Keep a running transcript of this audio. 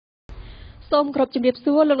សូមគោរពជំរាប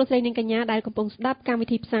សួរលោកលោកស្រីនិងកញ្ញាដែលកំពុងស្ដាប់កម្មវិ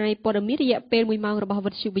ធីផ្សាយព័ត៌មានរយៈពេល1ម៉ោងរបស់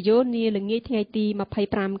វិទ្យុ VAYO នាល្ងាចថ្ងៃទី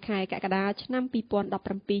25ខែកក្កដាឆ្នាំ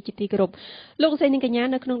2017ជាទីគោរពលោកលោកស្រីនិងកញ្ញា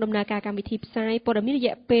នៅក្នុងដំណើរការកម្មវិធីផ្សាយព័ត៌មានរ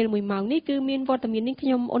យៈពេល1ម៉ោងនេះគឺមានវត្តមាននេះខ្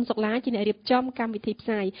ញុំអ៊ុនសុកឡាជាអ្នករៀបចំកម្មវិធីផ្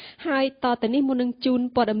សាយហើយតទៅនេះមុននឹងជូន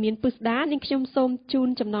ព័ត៌មានពិស្ដានាងខ្ញុំសូមជូន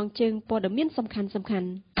ចំណងជើងព័ត៌មានសំខាន់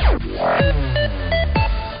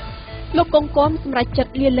លោកកុងគំសម្រាប់ចិត្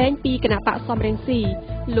តលាលែងពីគណៈបកសំរងស៊ី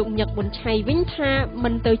លោកញឹកប៊ុនឆៃវិញថាមិ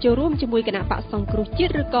នទៅចូលរួមជាមួយគណៈបកសង្គ្រោះជា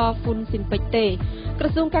តិឬក៏ហ៊ុនស៊ិនពេជ្រទេក្រ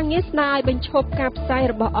សួងកាងារស្នើឲ្យបញ្ឈប់ការផ្សាយ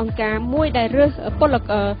របស់អង្គការមួយដែលរើសពលរ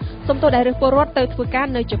ដ្ឋទៅធ្វើការ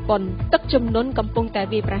នៅជប៉ុនទឹកជំនន់កំពុងតែ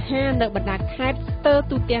វាយប្រហារនៅបណ្ដាខេត្តស្ទើរ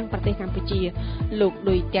ទូទាំងប្រទេសកម្ពុជាលោក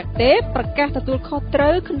ឌុយតាក់ទេប្រកាសទទួលខុសត្រូ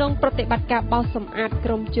វក្នុងប្រតិបត្តិការបោសសម្អាតក្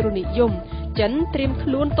រមជ្រុលនិយមចិនត្រៀមខ្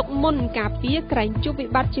លួនទុកមុនការពារក្រែងជួបវិ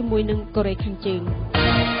បត្តិជាមួយនឹងកូរ៉េខាងជើង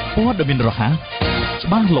ព័ត៌មានរហ័សច្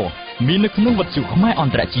បាស់លាស់មាននៅក្នុងវិទ្យុខ្មែរអ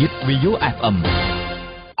ន្តរជាតិ VAYO FM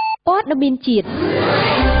ព័ត៌មានជាតិ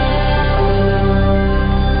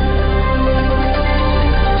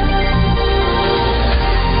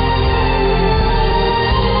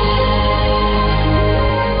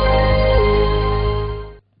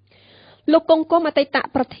លោកកុងគំអតីត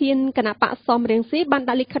ប្រធានគណៈបកសំរងស៊ីបាន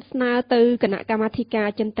ដាក់លិខិតស្នើទៅគណៈកម្មាធិការ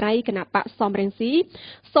ចិនត្រៃគណៈបកសំរងស៊ី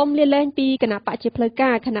សូមលាលែងពីគណៈបកជាផ្លូវ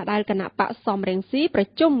ការគណៈដែលគណៈបកសំរងស៊ីប្រ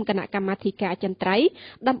ជុំគណៈកម្មាធិការចិនត្រៃ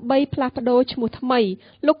ដើម្បីផ្លាស់ប្ដូរឈ្មោះថ្មី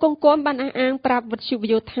លោកកុងគំបានអះអាងប្រាប់វិទ្យុ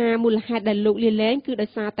VAYO ថាមូលហេតុដែលលោកលាលែងគឺដោយ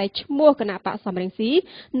សារតែឈ្មោះគណៈបកសំរងស៊ី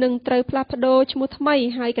នឹងត្រូវផ្លាស់ប្ដូរឈ្មោះថ្មី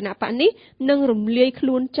ហើយគណៈបកនេះនឹងរំលាយខ្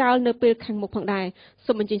លួនចោលនៅពេលខាងមុខផងដែរ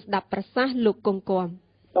សូមអញ្ជើញស្ដាប់ប្រសាសន៍លោកកុងគំ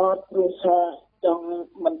តើព្រោះថាចង់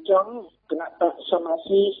មិនចង់គណៈបកសមា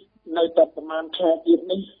ជិកនៅតែប្រមាណខែទៀត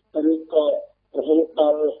នេះឬក៏រហូតដ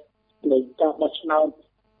ល់នៃការបោះឆ្នោត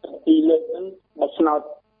ពីលើកហ្នឹងបោះឆ្នោត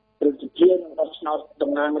ប្រជាជាតិនិងបោះឆ្នោត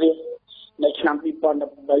តំណាងរាស្ត្រនៅឆ្នាំ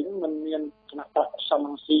2018มันមានគណៈបកស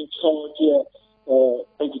មាជិកឈរជា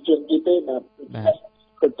ប្រជាជនទៀតទេបាទ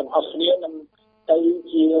គឺទាំងអស់គ្នានឹងទៅ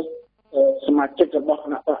ជាសមាជិករបស់គ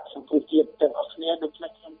ណៈបកសង្គ្រោះជាតិទាំងអស់គ្នាដូច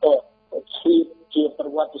នេះខ្ញុំក៏ជាប្រ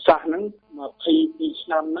វត្តិសាស្ត្រហ្នឹង22ឆ្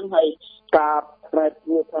នាំហ្នឹងហើយការប្រែប្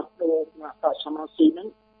រួលផ្លាស់ប្ដូរគណៈបកសមាជិកហ្នឹង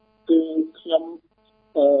គឺខ្ញុំ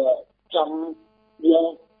ចង់យ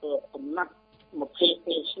កកំណត់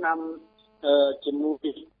22ឆ្នាំជាមួយ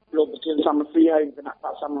លោកប្រធានសមាជិកហើយគណៈប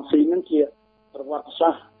កសមាជិកហ្នឹងជាប្រវត្តិសា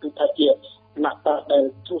ស្ត្រគឺថាជាគណៈបកដែល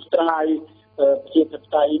ទ្រុសត្រាយជាប្រ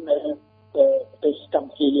តិនៅប្រទេសកម្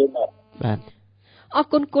ពុជាយើងបាទអរ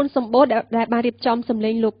គុណគុណសម្បូរដែលបានរៀបចំសម្លេ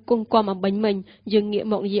ងលោកគង់គំអំបញ្ញមិញយើងងាក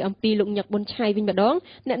មកនិយាយអំពីលោកញឹកប៊ុនឆៃវិញម្ដង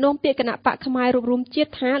អ្នកនាំពាក្យគណៈបកផ្នែករួបរមជា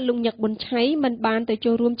តិថាលោកញឹកប៊ុនឆៃមិនបានទៅ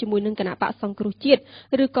ចូលរួមជាមួយនឹងគណៈបកសង្គ្រោះជាតិ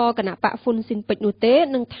ឬក៏គណៈបកហ៊ុនស៊ិនពេជ្រនោះទេ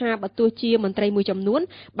នឹងថាបើទោះជាមន្ត្រីមួយចំនួន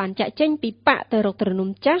បានចាក់ចេញពីបកទៅរកត្រនំ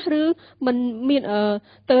ចាស់ឬមិនមាន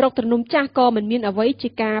ទៅរកត្រនំចាស់ក៏មិនមានអ្វីជា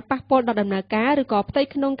ការប៉ះពាល់ដល់ដំណើរការឬក៏ផ្ទៃ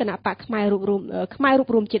ក្នុងគណៈបកផ្នែករួ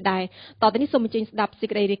បរមជាតិដែរតទៅនេះសូមអញ្ជើញស្ដាប់សេច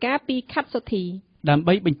ក្តីរាយការណ៍ពីខាត់សុធីដើម្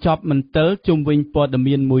បីបញ្ចប់មន្ទិលជុំវិញព័ត៌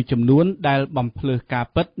មានមួយចំនួនដែលបំភ្លឺការ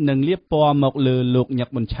ពិតនិងលាបពណ៌មកលើលោកញឹក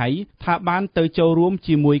ប៊ុនឆៃថាបានទៅចូលរួម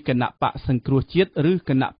ជាមួយគណៈបកសង្គ្រោះជាតិឬ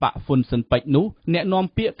គណៈបកហ៊ុនស៊ិនពេជ្រនោះអ្នកនាំ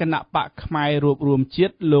ពាក្យគណៈបកខ្មែររួបរមជា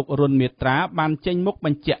តិលោករុនមេត្រាបានចេញមុខប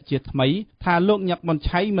ញ្ជាក់ជាថ្មីថាលោកញឹកប៊ុន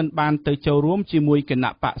ឆៃមិនបានទៅចូលរួមជាមួយគណៈ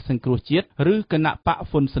បកសង្គ្រោះជាតិឬគណៈបក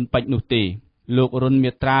ហ៊ុនស៊ិនពេជ្រនោះទេលោករុនមេ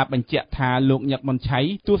ត្រាបញ្ជាក់ថាលោកញឹកប៊ុនឆៃ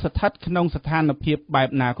ទោះស្ថិតក្នុងស្ថានភាពបែប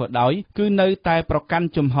ណាក៏ដោយគឺនៅតែប្រកាន់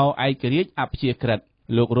ជំហរឯករាជ្យអព្យាក្រឹត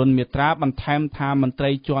លោករុនមេត្រាបន្ថែមថាមន្ត្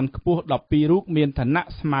រីជាន់ខ្ពស់12រូបមានឋានៈ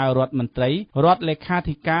ស្មើរដ្ឋមន្ត្រីរដ្ឋលេខា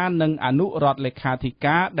ធិការនិងអនុរដ្ឋលេខាធិ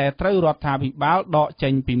ការដែលត្រូវរដ្ឋាភិបាលដកចេ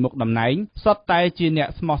ញពីមុខតំណែងសុទ្ធតែជាអ្នក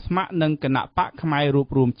ស្មោះស្ម័គ្រនឹងគណៈបកផ្នែករួប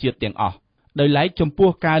រวมជាតិទាំងអស់ដោយឡែកចំពោះ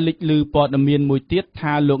ការលេចឮព័ត៌មានមួយទៀត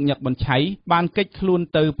ថាលោកញឹកប៊ុនឆៃបានគេចខ្លួន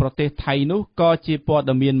ទៅប្រទេសថៃនោះក៏ជាព័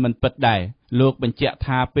ត៌មានមិនពិតដែរលោកបញ្ជាក់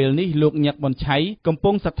ថាពេលនេះលោកញឹកប៊ុនឆៃកំ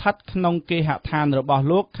ពុងស្ថិតក្នុងគេហដ្ឋានរបស់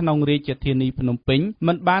លោកក្នុងរាជធានីភ្នំពេញ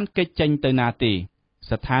មិនបានគេចចេញទៅណាទេ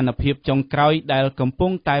ស្ថានភាពចុងក្រោយដែលកំពុ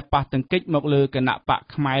ងតែប៉ះទង្គិចមកលើគណៈបក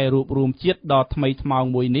ផ្នែករួបរวมជាតិដ៏ថ្មីថ្មោង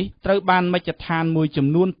មួយនេះត្រូវបានមជ្ឈដ្ឋានមួយចំ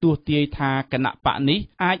នួនទស្សន៍ទាយថាគណៈបកនេះ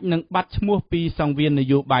អាចនឹងបាត់ឈ្មោះពីសង្វៀនន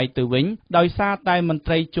យោបាយទៅវិញដោយសារតែមន្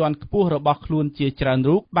ត្រីជាន់ខ្ពស់របស់ខ្លួនជាច្រើន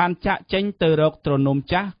រូបបានចាក់ចេញទៅរកត្រនំ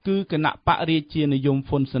ចាស់គឺគណៈបករាជានិយម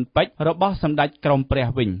ហ៊ុនស៊ិនពេជ្ររបស់សម្ដេចក្រមព្រះ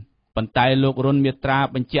វិញប៉ុន្តែលោករុនមេត្រា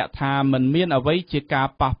បញ្ជាក់ថាមិនមានអ្វីជាការ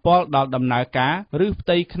ប៉ះពាល់ដល់ដំណើរការឬផ្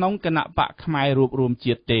ទៃក្នុងគណៈបកផ្នែករួបរวม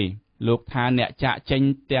ជាតិទេ លោកថាអ្នកចាក់ចេញ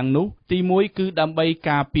ទាំងនោះទី1គឺដើម្បី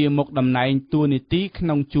ការពារមុខតំណែងតួនាទីក្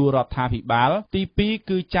នុងជួររដ្ឋាភិបាលទី2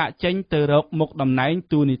គឺចាក់ចេញទៅរកមុខតំណែង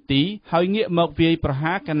តួនាទីហើយងាកមកវាយប្រ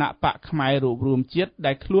ហារគណៈបកខ្មែររួបរวมជាតិ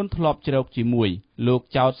ដែលខ្លួនធ្លាប់ជ្រកជាមួយលោក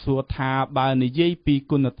ចោទសួរថាបើនិយាយពី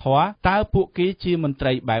គុណធម៌តើពួកគេជាមន្ត្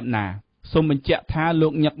រីបែបណាសូមបញ្ជាក់ថាលោ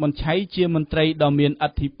កញឹកមន្ឆៃជាមន្ត្រីដ៏មានឥ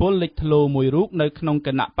ទ្ធិពលលេចធ្លោមួយរូបនៅក្នុងគ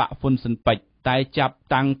ណៈបកហ៊ុនស៊ិនប៉ិចតែចាប់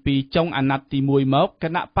តាំងពីចុងអាណត្តិទី1មកគ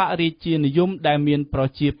ណៈបករាជានិយមដែលមានប្រ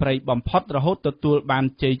ជាប្រិយបំផុតរហូតទទួលបាន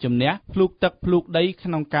ជ័យជំនះភ្លូកទឹកភ្លូកដីក្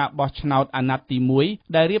នុងការបោះឆ្នោតអាណត្តិទី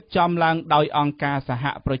1ដែលរៀបចំឡើងដោយអង្គការសហ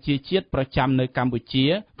ប្រជាជាតិប្រចាំនៅកម្ពុជា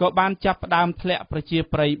ក៏បានចាប់ផ្ដើមធ្លាក់ប្រជា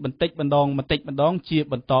ប្រិយបន្តិចម្ដងជា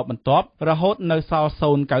បន្តបន្ទាប់រហូតនៅសល់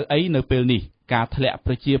0កៅអីនៅពេលនេះការធ្លាក់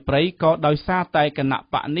ប្រជាប្រិយក៏ដោយសារតែគណៈ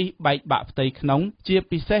បកនេះបែកបាក់ផ្ទៃក្នុងជា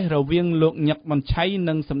ពិសេសរវាងលោកញឹកមន្ឆៃ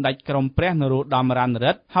និងសម្ដេចក្រមព្រះនរោត្តមរណរ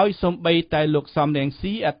ដ្ឋហើយសូម្បីតែលោកសំរង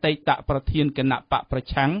ស៊ីអតីតប្រធានគណៈបកប្រ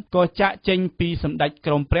ឆាំងក៏ចាក់ចេញពីសម្ដេច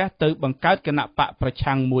ក្រមព្រះទៅបង្កើតគណៈបកប្រ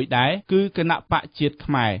ឆាំងមួយដែរគឺគណៈបកជាតិ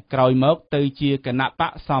ខ្មែរក្រោយមកទៅជាគណៈប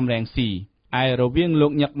កសំរងស៊ីឯរវាងលោ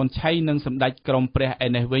កញឹកមន្ឆៃនិងសម្ដេចក្រមព្រះឯ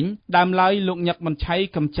នេះវិញដើមឡើយលោកញឹកមន្ឆៃ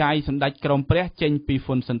កំចាយសម្ដេចក្រមព្រះចេញពី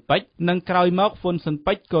ហ៊ុនស៊ិនប៉ិចនិងក្រោយមកហ៊ុនស៊ិន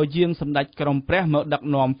ប៉ិចក៏យាងសម្ដេចក្រមព្រះមកដឹក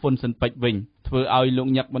នាំហ៊ុនស៊ិនប៉ិចវិញធ្វើឲ្យលោក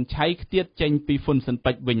ញឹកមន្ឆៃខ្ទាតចេញពីហ៊ុនស៊ិន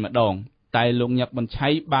ប៉ិចវិញម្ដងតែលោកញឹកមន្ឆៃ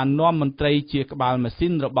បាននាំមន្ត្រីជាក្បាលម៉ាស៊ី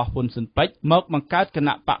នរបស់ហ៊ុនស៊ិនប៉ិចមកបង្កើតគ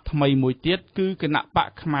ណៈបកថ្មីមួយទៀតគឺគណៈបក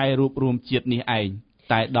ខ្មែររួបរวมជាតិនេះឯង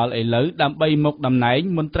តែដល់ឥឡូវដើម្បីមកតំណែង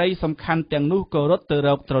មន្ត្រីសំខាន់ទាំងនោះក៏រត់ទៅរ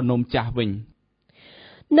កត្រនំចាស់វិញ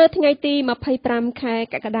នៅថ្ងៃទី25ខែ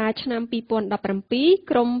កក្កដាឆ្នាំ2017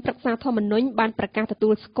ក្រមប្រឹក្សាធម្មនុញ្ញបានប្រកាសទទួ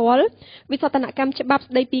លស្គាល់វិសោធនកម្មច្បាប់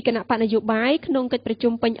ស្តីពីគណៈបកនយោបាយក្នុងកិច្ចប្រ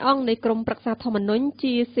ជុំពេញអង្គនៃក្រមប្រឹក្សាធម្មនុញ្ញ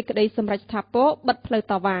ជាសេចក្តីសម្រេចស្ថាពរបិទផ្លូវ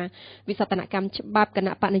តវ៉ាវិសោធនកម្មច្បាប់គ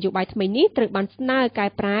ណៈបកនយោបាយថ្មីនេះត្រូវបានស្នើកែ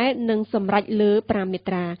ប្រែនិងសម្រេចលើ5មា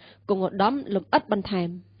ត្រាគង់ឧត្តមលំអិតបន្ថែម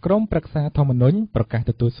ក្រមប្រឹក្សាធម្មនុញ្ញប្រកាស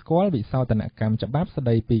ទទួលស្គាល់វិសោធនកម្មច្បាប់ស្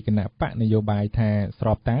តីពីគណៈបកនយោបាយថាស្រ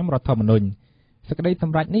បតាមរដ្ឋធម្មនុញ្ញសេចក្តីស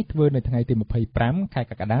ម្រេចនេះធ្វើនៅថ្ងៃទី25ខែ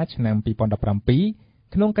កក្កដាឆ្នាំ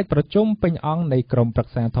2017ក្នុងកិច្ចប្រជុំពេញអង្គនៃក្រមប្រឹ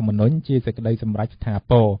ក្សាធម្មនុញ្ញជាសេចក្តីសម្រេចស្ថា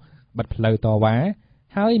ពរបិទផ្លូវតវ៉ា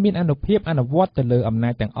ហើយមានអានុភាពអនុវត្តទៅលើអំណា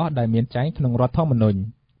ចទាំងអស់ដែលមានចែងក្នុងរដ្ឋធម្មនុញ្ញ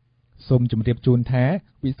សូមជម្រាបជូនថា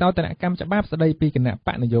វិសោធនកម្មច្បាប់ស្តីពីគណៈប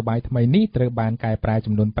កនយោបាយថ្មីនេះត្រូវបានកែប្រែ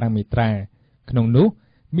ចំនួន5មាត្រាក្នុងនោះ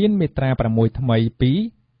មានមាត្រា6ថ្មី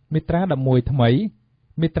2មាត្រា11ថ្មី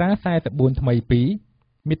មាត្រា44ថ្មី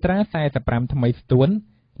2មាត្រា45ថ្មីស្ទួន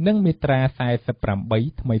និងមាត្រា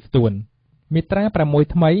48ថ្មីស្ទួនមាត្រា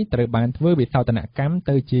6ថ្មីត្រូវបានធ្វើវិសោធនកម្ម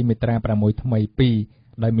ទៅជាមាត្រា6ថ្មី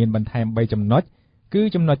2ដោយមានបន្ថែម3ចំណុចគឺ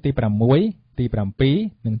ចំណុចទី6ទី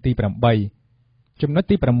7និងទី8ចំណុច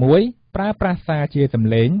ទី6ប្រើប្រាស់សារជាសម្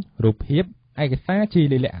លេងរូបភាពឯកសារជា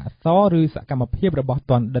លិលាអក្សរឬសកម្មភាពរបស់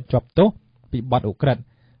ទណ្ឌិតជាប់ទោសពីបទឧក្រិដ្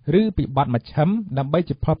ឋឬពីបទមជ្ឈិមដើម្បី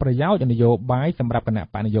ជាផលប្រយោជន៍នយោបាយសម្រាប់គណៈ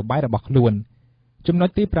បកនយោបាយរបស់ខ្លួនចំណុច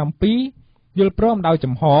ទី7យល់ព្រមដោយ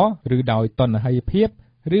ចំហឬដោយតណ្ហិយភាព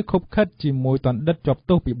ឬខុបខិតជាមួយទណ្ឌិតជាប់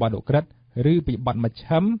ទោសពីបទឧក្រិដ្ឋឬពីបទមជ្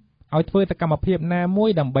ឈិមឲ្យធ្វើសកម្មភាពណាមួយ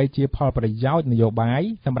ដើម្បីជាផលប្រយោជន៍នយោបាយ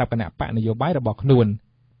សម្រាប់គណៈបកនយោបាយរបស់ខ្លួន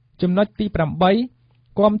ចំណុចទី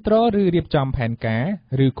8គាំទ្រឬរៀបចំផែនការ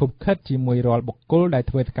ឬខុបខិតជាមួយរាល់បុគ្គលដែល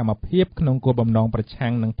ធ្វើសកម្មភាពក្នុងគោលបំណងប្រឆាំ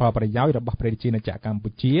ងនឹងផលប្រយោជន៍របស់ប្រជាជាតិកម្ពុ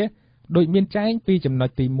ជាដោយមានចែងពីចំណុច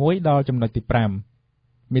ទី1ដល់ចំណុចទី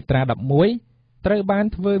5មាត្រា11ត្រូវបាន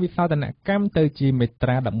ធ្វើវិសោធនកម្មទៅជាមាត្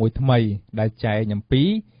រា11ថ្មីដែលចែងអំពី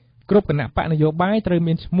គ្រប់គណៈបកនយោបាយត្រូវ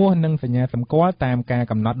មានឈ្មោះនិងសញ្ញាសម្គាល់តាមការ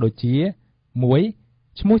កំណត់ដូចជា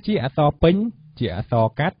1ឈ្មោះជាអក្សរពេញជាអក្សរ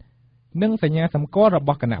កាត់និងសញ្ញាសម្គាល់រប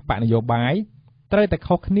ស់គណៈបកនយោបាយត្រូវតែ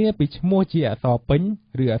ខុសគ្នាពីឈ្មោះជាអក្សរពេញ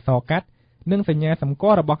ឬអក្សរកាត់និងសញ្ញាសម្គា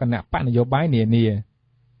ល់របស់គណៈបកនយោបាយនានា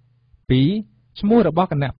2ឈ្មោះរបស់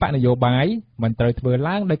គណៈបកនយោបាយមិនត្រូវធ្វើ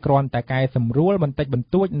ឡើងដោយគ្រាន់តែកែសម្រួលបន្តិចបន្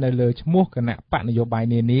តួចនៅលើឈ្មោះគណៈបកនយោបាយ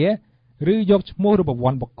នានាឬយកឈ្មោះរូបវ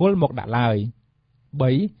ន្តបុគ្គលមកដាក់ឡើយ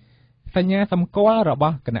3សញ្ញាសម្គាល់រប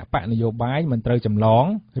ស់គណៈបកនយោបាយមិនត្រូវចម្លង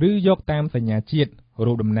ឬយកតាមសញ្ញាជាតិ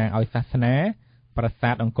រូបតំណាងឲ្យសាសនាប្រាសា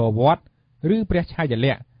ទអង្គរវត្តឬព្រះឆាយា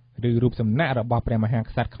ល័ក្ខណ៍ឬរូបសំណាករបស់ព្រះមហា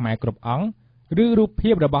ក្សត្រខ្មែរគ្រប់អង្គឬរូប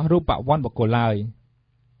ភាពរបស់រូបវន្តបុគ្គលឡើយ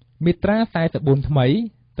មាត្រា44ថ្មី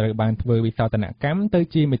ត្រូវបានធ្វើវិសោធនកម្មទៅ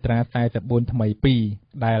ជាមាត្រា44ថ្មី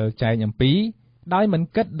2ដែលចែងអំពីដោយមិន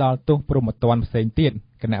គិតដល់ទោសព្រហ្មទណ្ឌផ្សេងទៀត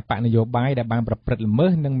គណៈបកនយោបាយដែលបានប្រព្រឹត្តល្មើ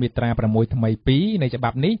សនឹងមាត្រា6ថ្មី2នៃច្បា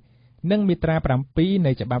ប់នេះនិងមាត្រា7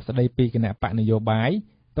នៃច្បាប់ស្តីពីគណៈបកនយោបាយ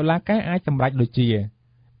តុលាការអាចសម្រេចដូចជា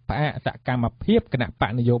ផ្អាកសកម្មភាពគណៈប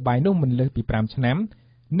កនយោបាយនោះមិនលើសពី5ឆ្នាំ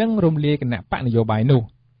និងរំលាយគណៈបកនយោបាយនោះ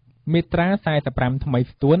មាត្រា45ថ្មី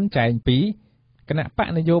ស្ទួនចែងពី គណៈបក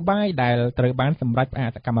នយោបាយដែលត្រូវបានសម្រេចផ្អាក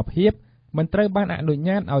សកម្មភាពមិនត្រូវបានអនុញ្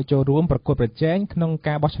ញាតឲ្យចូលរួមប្រកួតប្រជែងក្នុង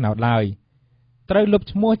ការបោះឆ្នោតឡើយត្រូវលុប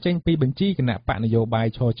ឈ្មោះចេញពីបញ្ជីគណៈបកនយោបាយ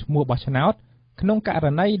ឈរឈ្មោះបោះឆ្នោតក្នុងករ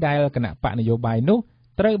ណីដែលគណៈបកនយោបាយនោះ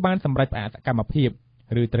ត្រូវបានសម្រេចផ្អាកសកម្មភាព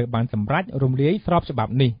ឬត្រូវបានសម្រេចរំលាយស្របច្បា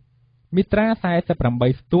ប់នេះមាត្រា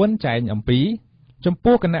48ស្ទួនចែងអំពីចំ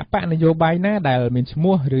ពោះគណៈបកនយោបាយណាដែលមានឈ្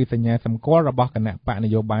មោះឬសញ្ញាសម្គាល់របស់គណៈបកន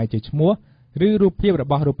យោបាយជាឈ្មោះឬរូបភាពរ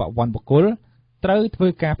បស់រូបវន្តបុគ្គលត្រូវធ្វើ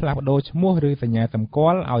ការផ្លាស់ប្ដូរឈ្មោះឬសញ្ញាសម្គា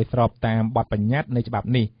ល់ឲ្យស្របតាមបទបញ្ញត្តិនៃច្បាប់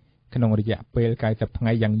នេះក្នុងរយៈពេល90ថ្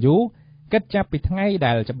ងៃយ៉ាងយូរគិតចាប់ពីថ្ងៃ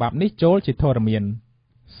ដែលច្បាប់នេះចូលជាធរមាន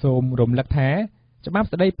សូមរំលឹកថាច្បាប់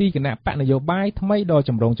ស្តីពីគណៈបកនយោបាយថ្មីដ៏ច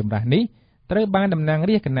ម្រូងចម្រាសនេះត្រូវបានតំណាង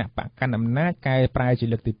រាស្ត្រគណៈបកកាន់អំណាចកែប្រែជា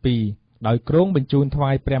លើកទី2ដោយគ្រងបញ្ជូនថ្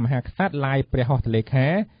វាយព្រះមហាក្សត្រឡាយព្រះហស្ថលេខា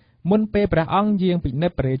មុនពេលព្រះអង្គយាងពិនិ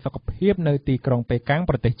ត្យបរិយាសុខភាពនៅទីក្រុងប៉េកាំង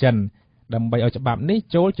ប្រទេសចិនដើម្បីឲ្យច្បាប់នេះ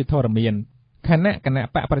ចូលជាធរមានខណៈគណៈ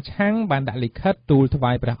បកប្រឆាំងបានដាក់លិខិតទូលថ្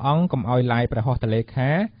វាយព្រះអង្គកុំឲ្យឡាយព្រះហស្ថលេខា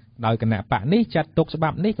ដោយគណៈបកនេះចាត់ទុកច្បា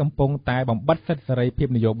ប់នេះកំពុងតែបំបិទសិទ្ធិសេរីភាព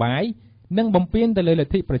នយោបាយនិងបំពានទៅលើល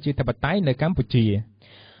ទ្ធិប្រជាធិបតេយ្យនៅកម្ពុជា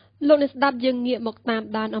លោកអ្នកស្ដាប់យើងងាកមកតាម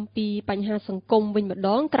ដានអំពីបញ្ហាសង្គមវិញម្ដ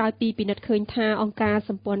ងក្រោយពីពិនិត្យឃើញថាអង្គការស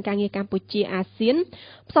ម្ព័ន្ធការងារកម្ពុជាអាស៊ាន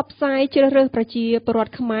ផ្សព្វផ្សាយជ្រើសរើសប្រជាពលរដ្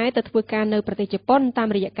ឋខ្មែរទៅធ្វើការនៅប្រទេសជប៉ុនតាម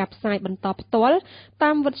រយៈការផ្សាយបន្តផ្ទាល់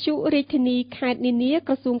តាមវិទ្យុរាជធានីខេត្តនានា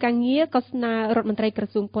ក្រសួងការងារក៏ស្នើរដ្ឋមន្ត្រីក្រ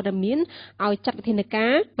សួងព័ត៌មានឲ្យចាត់វិធានកា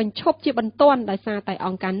របញ្ឈប់ជាបន្ទាន់ដោយសារតែអ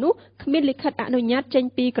ង្គការនោះគ្មានលិខិតអនុញ្ញាតចេញ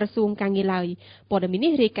ពីក្រសួងការងារឡើយព័ត៌មាន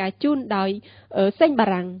នេះរាយការណ៍ជូនដោយសេងបា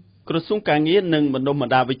រាំងក្រសួងការងារនិងបណ្ដុះប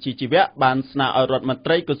ណ្ដាលវិជ្ជាជីវៈបានស្នើឲ្យរដ្ឋមន្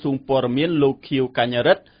ត្រីក្រសួងព័ត៌មានលោកខៀវកញ្ញ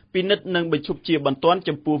រិទ្ធពិនិត្យនិងបញ្ឈប់ជាបន្ទាន់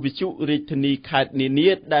ចំពោះវិទ្យុរាជធានីខេត្តនានា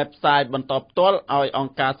ដែលផ្សាយបន្តផ្ទាល់ឲ្យអ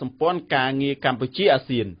ង្គការសម្ព័ន្ធការងារកម្ពុជាអា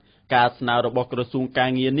ស៊ានការស្នើរបស់ក្រសួងការ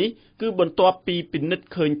ងារនេះគឺបន្ទាប់ពីពិនិត្យ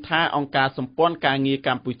ឃើញថាអង្គការសម្ព័ន្ធការងារក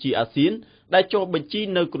ម្ពុជាអាស៊ានដែលចុះបញ្ជី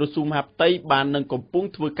នៅក្រសួងមហាផ្ទៃបាននឹងកំពុង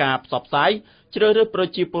ធ្វើការផ្សព្វផ្សាយជ្រើសរើសប្រ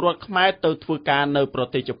ជាពលរដ្ឋខ្មែរទៅធ្វើការនៅប្រ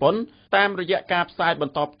ទេសជប៉ុនតាមរយៈការផ្សាយប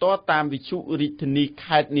ន្តផ្ទាល់តាមវិទ្យុរាជធានី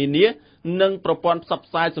ខេត្តនានានិងប្រព័ន្ធផ្សព្វ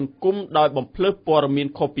ផ្សាយសង្គមដោយបំភ្លឺព័ត៌មាន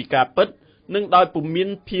ខុសពីការពិតនិងដោយពុំមាន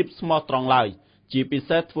ភាពស្មោះត្រង់ឡើយជាពិ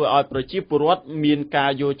សេសធ្វើឲ្យប្រជាពលរដ្ឋមានកា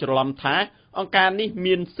រយល់ច្រឡំថាអង្គការនេះ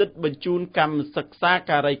មានសិទ្ធិបញ្ជូនកម្មសិក្សា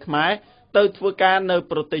ការីខ្មែរទៅធ្វើការនៅ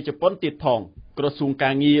ប្រទេសជប៉ុនទៀតផងក្រសួងកា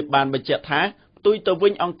រងារបានបញ្ជាក់ថាផ្ទុយទៅវិ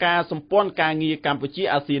ញអង្គការសម្ព័ន្ធការងារកម្ពុជា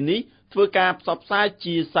អាស៊ាននេះធ្វើការផ្សព្វផ្សាយ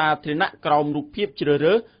ជាសាធារណៈក្រោមរូបភាពជ្រើស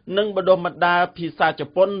រើសនិងបណ្ដុះបណ្ដាលភាសាជ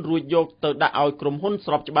ប៉ុនរួចយកទៅដាក់ឲ្យក្រុមហ៊ុន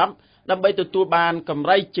ស្របច្បាប់ដើម្បីទទួលបានកម្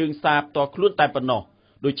រៃជើងសារផ្ទាល់ខ្លួនតែប៉ុណ្ណោះ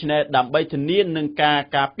ដូច្នេះដើម្បីធានានឹងការ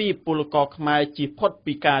ការពារពលករខ្មែរជៀសផុត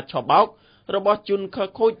ពីការឆបោករបស់ជនខិល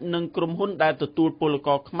ខូចនិងក្រុមហ៊ុនដែលទទួលពលក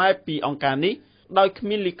រខ្មែរពីអង្គការនេះដោយគ្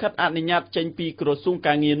មានលិខិតអនុញ្ញាតចេញពីក្រសួង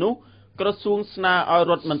ការងារនោះក្រសួងស្នើឲ្យ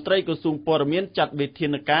រដ្ឋមន្ត្រីក្រសួងព័ត៌មានចាត់វិធា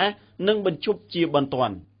នការនិងបញ្ឈប់ជាបន្ទា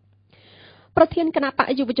ន់ប្រធានគណៈបក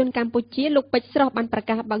យុវជនកម្ពុជាលោកពេជ្រស្រស់បានប្រ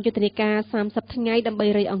កាសបើកយុទ្ធនាការ30ថ្ងៃដើម្បី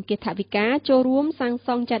រៃអង្គាសថវិកាចូលរួមសាងស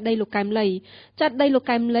ង់ចេតិយលោកកែមលីចេតិយលោក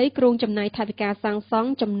កែមលីគ្រោងចំណាយថវិកាសាងសង់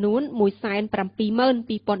ចំនួន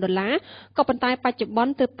$172,000ក៏ប៉ុន្តែបច្ចុប្បន្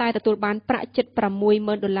នទើបតែទទួលបានប្រាក់ជិត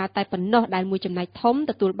$60,000តែប៉ុណ្ណោះដែលមួយចំណែកធំ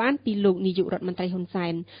ទទួលបានពីលោកនាយករដ្ឋមន្ត្រីហ៊ុនសែ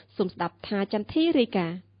នសូមស្ដាប់ថាចន្ទធីរាយកា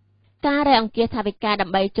រណ៍ការរៃអង្គាសថវិកាដើ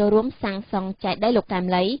ម្បីចូលរួមសាងសង់ចេតិយលោកកែម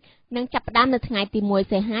លីនឹងចាប់ផ្ដើមនៅថ្ងៃទី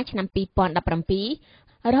1សីហាឆ្នាំ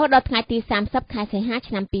2017រហូតដល់ថ្ងៃទី30ខែសីហា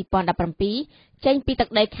ឆ្នាំ2017ចេញពីទឹក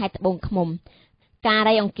ដីខេត្តត្បូងឃ្មុំការ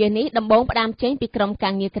រៃអង្គាសនេះដំបូងផ្ដើមចេញពីក្រុមកា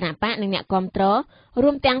រងារគណបកនិងអ្នកគាំទ្ររួ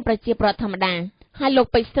មទាំងប្រជាពលរដ្ឋធម្មតាហើយលោក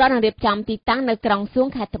ពេជ្រស្រស់នឹងរៀបចំទីតាំងនៅក្រុងសួង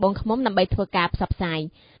ខេត្តត្បូងឃ្មុំដើម្បីធ្វើការផ្សព្វផ្សាយ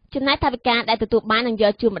ចំណែកថវិកាដែលទទួលបាននឹងយ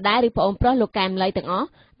កជូនម្ដាយឬប្អូនប្រុសលោកកែមលីទាំងអស់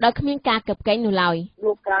ដោយគ្មានការកឹបកេងនោះឡើយ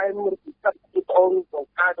លោកកែមមានពិសេសពីប្អូនលោក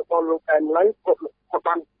កែរបស់លោកកែមលីគាត់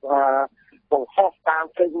បានបង្ហោះតាម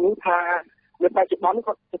ផ្សេងនេះថានៅបច្ចុប្បន្ន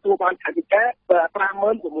គាត់ទទួលបានថវិកា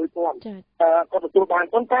$56,000គាត់ទទួលបាន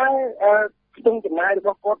ប៉ុន្តែខ្ទង់ចំណាយរប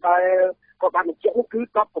ស់គាត់ដែលគាត់បានបញ្ជាក់នោះគឺ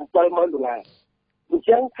$17,000អញ្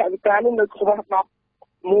ចឹងថវិកានេះនៅខ្វះ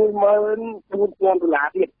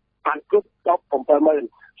$14,000ទៀតបានគ្រប់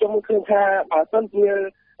$17,000ខ្ញុំឃើញថាបើសិនជា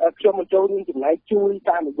ខ្ញុំមកចូលរួមចំណែកជួយ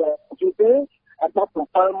តាមរយៈជួយទេ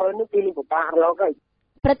$17,000នេះគឺនឹងពិបាករកហើយ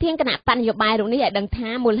ប្រធានគណៈបកនយោបាយរូបនេះឲ្យដឹងថា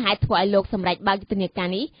មូលហេតុធ្វើឲ្យលោកសម្រេចបើកយុទ្ធនាការ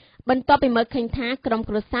នេះបន្ទាប់ពីមើលឃើញថាក្រុម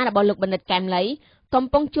គ្រួសាររបស់លោកបណ្ឌិតកែមលីកំ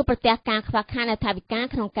ពុងជួបប្រទះការខ្វះខាតនូវថវិកា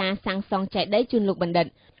ក្នុងការសាងសង់ចេតិយជូនលោកបណ្ឌិត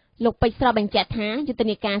លោកពេជ្រស្រស់បញ្ជាក់ថាយុទ្ធ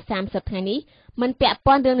នាការ30ថ្ងៃនេះមិនពាក់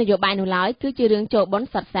ព័ន្ធរឿងនយោបាយនោះឡើយគឺជារឿងចូលបុណ្យ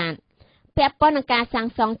សុទ្ធសាធពាក់ព័ន្ធនឹងការសាង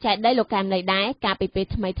សង់ចេតិយលោកកែមលីដែរកាលពីពេល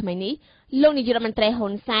ថ្មីនេះលោកនាយករដ្ឋមន្ត្រីហ៊ុ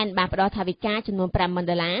នសែនបានផ្ដល់ថវិកាចំនួន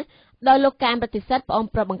$50,000 ដោយលោកកែមប្រតិសិទ្ធប្អូន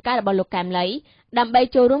ប្រុសបង្កើតរបស់លោកកែមលីដើម្បី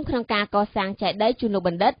ចូលរួមក្នុងការកសាងចេតិយជូនលោកប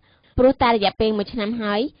ណ្ឌិតព្រោះតែរយៈពេល1ឆ្នាំ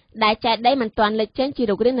ហើយដែលចេតិយមិនទាន់លេចចេញជា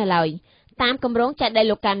រូបរាងនៅឡើយតាមគម្រោងចេតិយ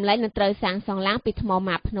លោកកែមលីនឹងត្រូវសាងសង់ឡើងពីថ្ម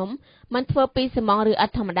ម៉ាភ្នំមិនធ្វើពីស៊ីម៉ងតឬឥដ្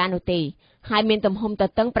ឋធម្មតានោះទេហើយមានទំហំទ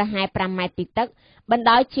ទឹងប្រហែល5ម៉ែត្រពីទឹកបណ្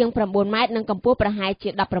ដោយជាង9ម៉ែត្រនិងកម្ពស់ប្រហែលជា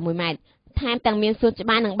16ម៉ែត្រថែមទាំងមានសួនច្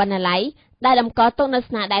បារនិងបណ្ណាល័យដែលតម្កល់ទុកនៅ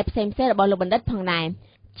ស្នាដៃផ្សេងៗរបស់លោកបណ្ឌិតផងដែរ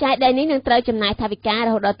ចេតិយនេះនឹងត្រូវចំណាយថវិការ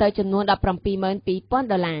ហូតដល់ទៅចំនួន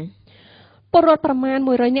$172,000ពលរដ្ឋប្រមាណ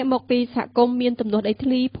100នាក់មកពីសហគមន៍មានទំនាស់ដីធ្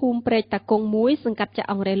លីភូមិព្រែកតាគង់1សង្កាត់ចាក់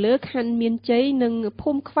អង្រែលើខណ្ឌមានជ័យនិង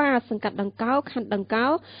ភូមិខ្វាសង្កាត់ដង្កោខណ្ឌដង្កោ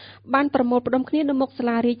បានប្រមូលផ្ដុំគ្នានៅមុខសា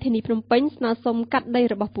លារាជធានីភ្នំពេញស្នើសុំកាត់ដី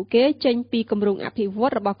របស់ពួកគេចេញពីគម្រោងអភិវឌ្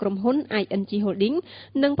ឍរបស់ក្រុមហ៊ុន ING Holding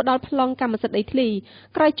និងផ្ដល់ប្លង់កម្មសិទ្ធិដីធ្លី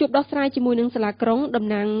ក្រោយជួបដោះស្រាយជាមួយនឹងសាលាក្រុងតំ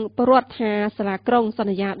ណាងពលរដ្ឋថាសាលាក្រុងស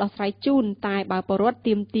ន្យាដោះស្រាយជូនតែបើពលរដ្ឋ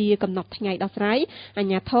ទាមទារកំណត់ថ្ងៃដោះស្រាយអា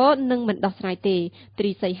ជ្ញាធរនឹងមិនដោះស្រាយទេទ្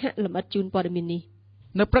រីសីហៈលម្អិតជូនព័ត៌មាននេះ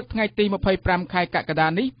នៅព្រឹកថ្ងៃទី25ខែកក្កដា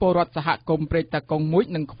នេះពលរដ្ឋសហគមន៍ព្រែកតាកុង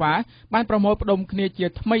1និងខ្វាបានប្រមូលផ្ដុំគ្នាជា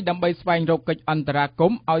ថ្មីដើម្បីស្វែងរកកិច្ចអន្តរាគ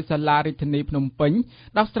មន៍ឲ្យសាលារាជធានីភ្នំពេញ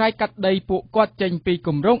ដោះស្រាយកាត់ដីពួកគាត់ចេញពីគ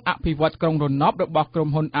ម្រោងអភិវឌ្ឍក្រុងរណបរបស់ក្រុម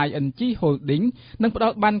ហ៊ុន ING Holding និងផ្ដ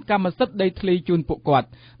ល់បានកម្មសិទ្ធិដីធ្លីជូនពួកគាត់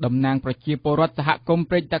តំណាងប្រជាពលរដ្ឋសហគមន៍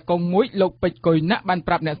ព្រែកតាកុង1លោកពេជ្រកុយណាក់បាន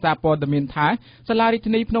ប្រាប់អ្នកសារព័ត៌មានថាសាលារាជ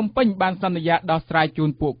ធានីភ្នំពេញបានសន្យាដោះស្រាយជូន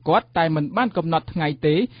ពួកគាត់តែមិនបានកំណត់ថ្ងៃ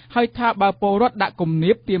ទេហើយថាបើពលរដ្ឋដាក់គំ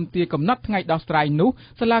នាបទាមទារកំណត់ថ្ងៃដោះស្រាយនោះ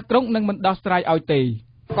សាលាក្រុងនឹងមិនដោះស្រាយឲ្យទេ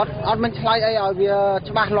គាត់អត់មានឆ្លើយអីឲ្យវា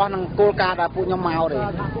ច្បាស់លាស់នឹងគោលការណ៍ដែលពួកខ្ញុំមក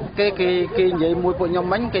ទេគេនិយាយមួយពួកខ្ញុំ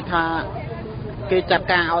មិញគេថាគេចាត់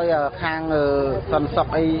ការឲ្យខាងសន្តិសុខ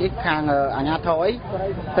អីខាងអាជ្ញាធរអី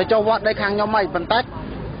ទៅចុះវត្តដីខាងខ្ញុំអីប៉ុន្តែ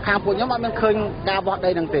ខាងពួកខ្ញុំអត់មានឃើញការវត្ត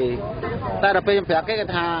ដីនឹងទេតែដល់ពេលខ្ញុំប្រាប់គេ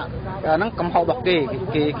ថាហ្នឹងកំហុសរបស់គេ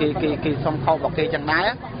សុំខុសរបស់គេចឹងដែរ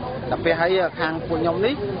ដល់ពេលហើយខាងពួកខ្ញុំ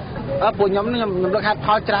នេះពួកខ្ញុំខ្ញុំលើកហេតុផ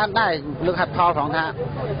លច្រើនដែរលើកហេតុផលផងថា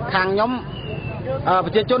ខាងខ្ញុំប្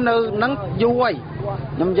រជាជននៅហ្នឹងយូរហើយ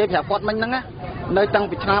ខ្ញុំនិយាយប្រាប់គាត់មិញហ្នឹងនៅតាំង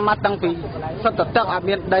ពីឆ្នាំមកតាំងពីសិតទឹកអត់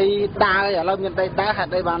មានដីដើរឥឡូវមានដីដើរហេ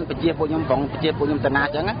តុអីបានប្រជាពួកខ្ញុំផងប្រជាពួកខ្ញុំតាណា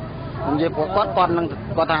ចឹងខ្ញុំនិយាយពួកគាត់នឹង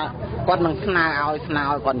គាត់ថាគាត់នឹងស្នើឲ្យ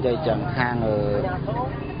គាត់និយាយចឹងខាង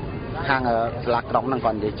សាលាក្រុងហ្នឹង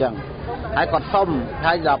គាត់និយាយចឹងហើយគាត់សុំ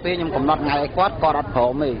ហើយដល់ពេលខ្ញុំកំណត់ថ្ងៃឲ្យគាត់អត់ព្រ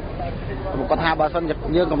មទេគាត់ថាបើសិន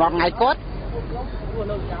យើងកំណត់ថ្ងៃគាត់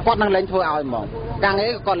នឹងលែងធ្វើឲ្យហ្មងការងារ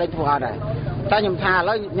គាត់លែងធ្វើឲ្យដែរតែខ្ញុំថាឥ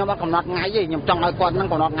ឡូវខ្ញុំអត់កំណត់ថ្ងៃទេខ្ញុំចង់ឲ្យគាត់នឹង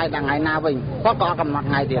កំណត់ថ្ងៃដល់ថ្ងៃណាវិញគាត់ក៏អត់កំណត់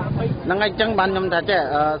ថ្ងៃទៀតហ្នឹងហើយអញ្ចឹងបានខ្ញុំថាចេះ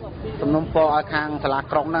សំណុំពរឲ្យខាងសាលា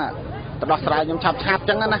ក្រុងណាទៅដោះស្រាយខ្ញុំឆាប់អញ្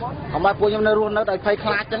ចឹងណាកុំឲ្យពួកខ្ញុំនៅរស់នៅដោយភ័យ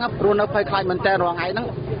ខ្លាចអញ្ចឹងរស់នៅភ័យខ្លាចមែនតើរាល់ថ្ងៃហ្នឹង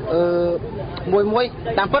មួយ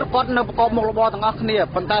តាមពិតគាត់នៅប្រកបមុខរបរទាំងអស់គ្នា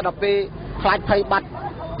ប៉ុន្តែដល់ពេលខ្លាចភ័យបាត់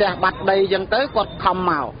ផ្ទះបាត់ដីអញ្ចឹងទៅគាត់ខំ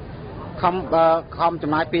មកខំ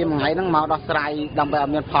ចំណាយពីមួយថ្ងៃហ្នឹងមកដោះស្រាយដើម្បីឲ្យ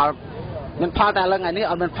មានផលតែឥឡូវថ្ងៃនេះ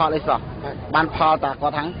អត់មានផលអីសោះបានផលតែគា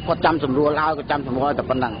ត់ថាគាត់ចាំស្រួលឲ្យគាត់ចាំស្រួលតែ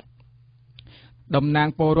ប៉ុណ្ណឹងតំណាង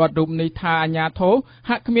ពលរដ្ឋរូបនេះថាអាញាធរ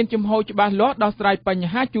ហាក់គ្មានជំហរច្បាស់លាស់ដោះស្រាយបញ្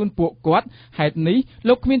ហាជូនពួកគាត់ហេតុនេះ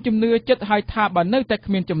លោកគ្មានជំនឿចិត្តហើយថាបើនៅតែ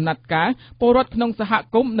គ្មានចំណាត់ការពលរដ្ឋក្នុងសហ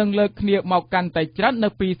គមន៍នឹងលើកគ្នាមកកាន់តែច្រើននៅ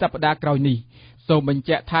ពីសប្តាហ៍ក្រោយនេះសូមបញ្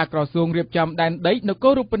ជាក់ថាក្រសួងរៀបចំដែនដីនគ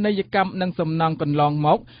ររូបនីយកម្មនិងសំណង់កន្លងម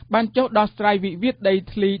កបានចុះដោះស្រាយវិវាទដី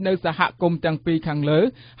ធ្លីនៅសហគមន៍ទាំងពីរខាងលើ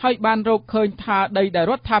ហើយបានរកឃើញថាដីដែល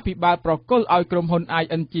រដ្ឋាភិបាលប្រគល់ឲ្យក្រុមហ៊ុន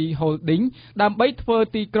ING Holding ដើម្បីធ្វើ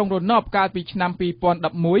ទីក្រុងរណបកាលពីឆ្នាំ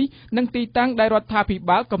2011និងទីតាំងដែលរដ្ឋាភិ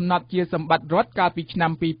បាលកំណត់ជាសម្បត្តិរដ្ឋកាលពីឆ្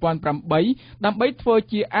នាំ2008ដើម្បីធ្វើ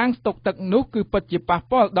ជាអាងស្តុកទឹកនោះគឺពិតជាប៉ះ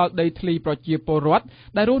ពាល់ដល់ដីធ្លីប្រជាពលរដ្ឋ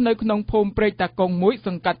ដែលរស់នៅក្នុងភូមិព្រែកតាកុង1ស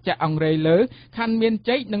ង្កាត់ចាក់អង្រែលើខណ្ឌមាន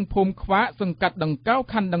ជ័យនិងភូមិខ្វាសង្កាត់ដង្កោ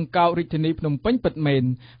ខណ្ឌដង្កោរាជធានីភ្នំពេញពិតមែន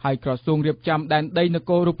ហើយក្រសួងរៀបចំដែនដីន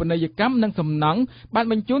គររូបនីយកម្មនិងសំណង់បាន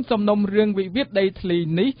បញ្ជូនសំណុំរឿងវិវាទដីធ្លី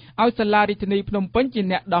នេះឲ្យសាលារាជធានីភ្នំពេញជា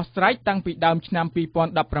អ្នកដោះស្រាយតាំងពីដើមឆ្នាំ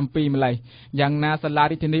2017ម្លេះយ៉ាងណាសាលា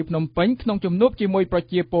រាជធានីភ្នំពេញក្នុងជំនួបជាមួយប្រ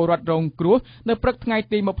ជាពលរដ្ឋរងគ្រោះនៅព្រឹកថ្ងៃ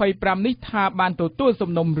ទី25នេះថាបានទទួល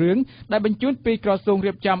សំណុំរឿងដែលបញ្ជូនពីក្រសួង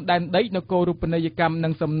រៀបចំដែនដីនគររូបនីយកម្មនិ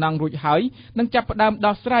ងសំណង់រួចហើយនឹងចាប់ផ្ដើម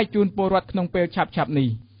ដោះស្រាយជូនពលរដ្ឋក្នុងពេលឆាប់ៗនេះ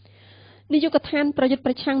នាយកដ្ឋានប្រយុទ្ធ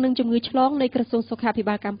ប្រឆាំងនឹងជំងឺឆ្លងនៃក្រសួងសុខាភិ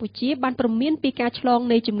បាលកម្ពុជាបានព្រមានពីការឆ្លង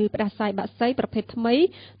នៃជំងឺផ្ដាសាយបាក់សីប្រភេទថ្មី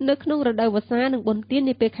នៅក្នុងរដូវវស្សានិងបុណ្យទាន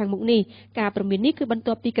នាពេលខាងមុខនេះការព្រមាននេះគឺបន្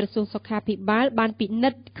ទាប់ពីក្រសួងសុខាភិបាលបានពិនិ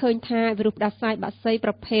ត្យឃើញថាវីរុសផ្ដាសាយបាក់សី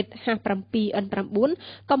ប្រភេទ H7N9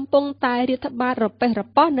 កំពុងតែរាតត្បាតរប៉េះរ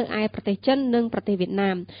ប៉ោះនៅឯប្រទេសចិននិងប្រទេសវៀត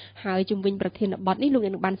ណាមហើយជំវិញប្រធានបទនេះលោក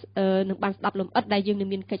នឹងបានស្ដាប់លម្អិតដែលយើងនឹង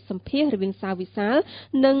មានកិច្ចសម្ភាសន៍រវាងសាវវិសាល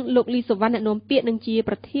និងលោកលីសវណ្ណអ្នកនាំពាក្យនឹងជា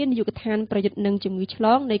ប្រធាននាយកដ្ឋាន កាន់ប្រយុទ្ធនឹងជំងឺឆ្ល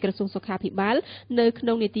ងនៃក្រសួងសុខាភិបាលនៅក្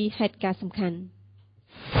នុងនីតិហេតុការណ៍សំខាន់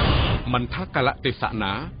មិនថាកលៈទេស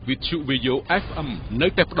នាវិទ្យុ VAYO FM នៅ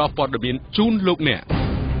តែផ្ដល់ព័ត៌មានជូនលោកអ្នក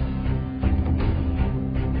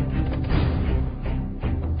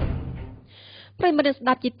ប្រិយមិត្តស្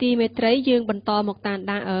ដាប់ជាទីមេត្រីយើងបន្តមកតាម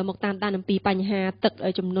ដានអំពីបញ្ហាទឹក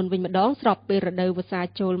ជំនន់វិញម្ដងស្របពេលរដូវវស្សា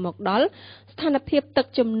ចូលមកដល់ស្ថានភាពទឹក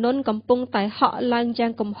ជំនន់កំពុងតែហក់ឡើងយ៉ា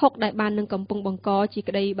ងគំហុកដែលបាននឹងកំពុងបង្កជា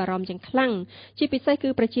ក្តីបារម្ភយ៉ាងខ្លាំងជាពិសេសគឺ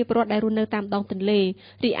ប្រជាពលរដ្ឋដែលរស់នៅតាមដងទន្លេ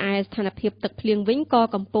រីឯស្ថានភាពទឹកភ្លៀងវិញក៏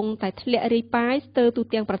កំពុងតែធ្លាក់រាយប៉ាយស្ទើរទូ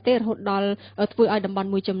ទាំងប្រទេសរហូតដល់ធ្វើឲ្យតំបន់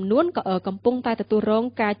មួយចំនួនក៏កំពុងតែទទួលរង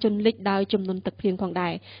ការជន់លិចដោយចំនួនទឹកភ្លៀងផងដែ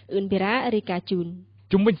រអឿនបេរ៉ារាយការណ៍ជូន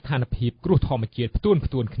ជំវិញស្ថានភាពគ្រោះធម្មជាតិផ្ទួន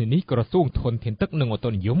គ្នានេះក្រសួងធនធានទឹកនិងអូតូ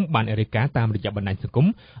និយមបានរាយការណ៍តាមរយៈបណ្ដាញសង្គម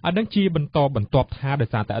ឲ្យដឹងជាបន្តបន្ទាប់ថាដោយ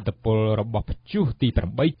សារតែឥទ្ធិពលរបស់ព្យុះទី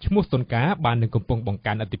8ឈ្មោះសុនកាបាននឹងកំពុងបង្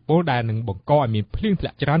កើនឥទ្ធិពលដែលនឹងបង្កឲ្យមានភ្លៀងធ្លា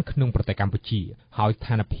ក់ច្រើនក្នុងប្រទេសកម្ពុជាហើយស្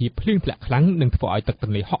ថានភាពភ្លៀងធ្លាក់ខ្លាំងនឹងធ្វើឲ្យទឹកទ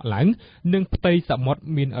ន្លេហក់ឡើងនិងផ្ទៃសមុទ្រ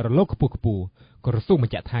មានរលកខ្ពស់ក្រសួងប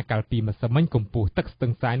ញ្ជាក់ថាកាលពីម្សិលមិញកម្ពស់ទឹកស្ទឹ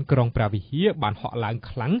ងសែនក្រុងព្រះវិហារបានហក់ឡើង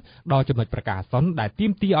ខ្លាំងដល់ចំណុចប្រកាសអាសន្នដែលទា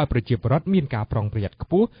មទារឲ្យប្រជាពលរដ្ឋមានការប្រុងប្រយ័ត្នខ្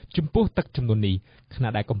ពស់ចំពោះទឹកចំនួននេះខណៈ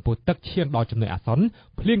ដែលកម្ពស់ទឹកឈានដល់ចំណុចអាសន្ន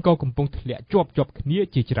ភ្លៀងក៏កំពុងធ្លាក់ជាប់គ្នា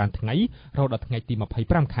ជាច្រើនថ្ងៃរហូតដល់ថ្ងៃទី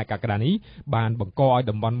25ខែកក្កដានេះបានបង្កឲ្យ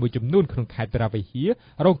តំបន់មួយចំនួនក្នុងខេត្តព្រះវិហារ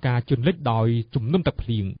រងការជន់លិចដោយជំនន់ទឹកភ្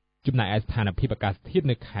លៀងចំណែកឯស្ថានភាពអាកាសធាតុ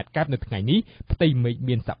នៅខេត្តកែបនៅថ្ងៃនេះផ្ទៃមេឃ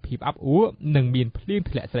មានសភាពអាប់អួរនិងមានភ្លៀង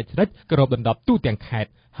ធ្លាក់ស្រិចគ្របដណ្ដប់ទូទាំងខេត្ត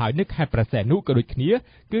ហើយនៅខេត្តព្រះសីហនុក៏ដូចគ្នា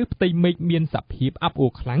គឺផ្ទៃមេឃមានសភាពអាប់អួ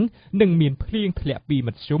រខ្លាំងនិងមានភ្លៀងធ្លាក់ពីម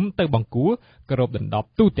ធ្យមទៅបង្គួរគ្របដណ្ដប់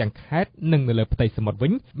ទូទាំងខេត្តនិងនៅលើផ្ទៃសមុទ្រវិ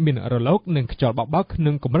ញមានរលកនិងខ្យល់បក់បោកក្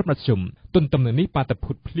នុងកម្រិតមធ្យមទន្ទឹមនឹងនេះបាតុ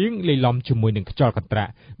ភូតភ្លៀងលាយឡំជាមួយនឹងខ្យល់កន្ត្រា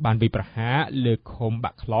ក់បានវាយប្រហារលើឃុំ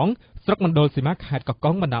បាក់ខ្លងស្រុកមណ្ឌលសីមាខេត្តកោះ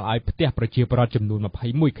កុងបណ្ដាលឲ្យផ្ទះប្រជាពលរដ្ឋចំនួន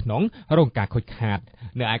21ខ្នងរងការខូចខាត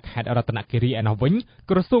នៅឯខេត្តរតនគិរីឯណោះវិញ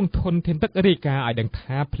ក្រសួងធនធានទឹករាយការណ៍ឲ្យដឹង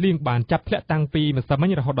ថាភ្លៀងបានចាប់ធ្លាក់តាំងពីម្សិលមិ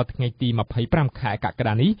ញរហូតដល់ថ្ងៃទី25ខែកក្ក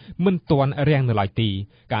ដានេះមិនទាន់រាំងនៅឡើយទេ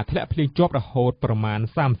ការធ្លាក់ភ្លៀងជាប់រហូតប្រមាណ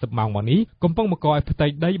30ម៉ោងមកនេះកំពុងបង្កឲ្យផ្ទៃ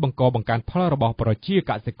ដីបង្កើនផលរបស់ប្រជា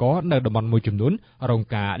កសិករនៅតំបន់មួយចំនួនរង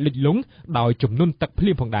ការលិចលង់ដោយចំនួនទឹកភ្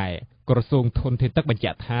លៀងផងដែរក្រសួងធនធានទឹកបញ្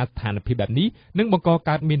ជាក់ថាស្ថានភាពបែបនេះនឹងបង្ក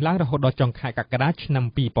កើតមានឡើងរហូតដល់ចុងខែកក្កដាឆ្នាំ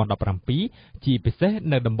2017ជាពិសេស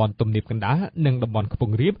នៅតំបន់ទំនាបកណ្ដាលនិងតំបន់ខ្ព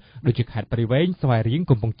ង់រាបដូចជាខេត្តព្រៃវែងស្វាយរៀង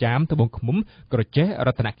កំពង់ចាមត្បូងឃ្មុំក្រចេះរ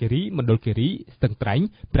តនគិរីមណ្ឌលគិរីស្ទឹងត្រែង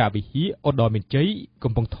ព្រះវិហារឧត្តរមានជ័យ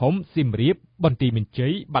កំពង់ធំសៀមរាបបន្ទាយមានជ័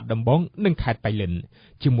យបាត់ដំបងនិងខេត្តបៃលិន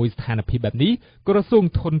ជាមួយស្ថានភាពបែបនេះក្រសួង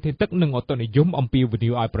ធនធានទឹកនិងអូតូនិយមអំពាវនា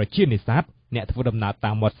វឲ្យប្រជានេសាទអ្នកធ្វើដំណើរ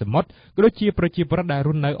តាមមាត់សមុទ្រក៏ដូចជាប្រជាពលរដ្ឋដែលរ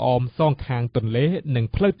ស់នៅអមសងខាងទន្លេនិង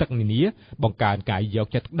ផ្លូវទឹកនានាបង្កើនការយក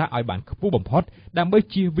ចិត្តទុកដាក់ឲ្យបានខ្ពស់បំផុតដើម្បី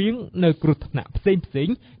ជៀសវាងនៅគ្រោះថ្នាក់ផ្សេង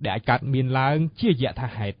ៗដែលអាចកើតមានឡើងជាយថា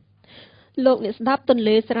ហេតុលោកអ្នកស្ដាប់ទន្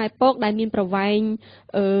លេស្រែពកដែលមានប្រវែង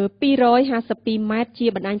252ម៉ែត្រជា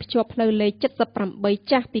បណ្ដាញភ្ជាប់ផ្លូវលេខ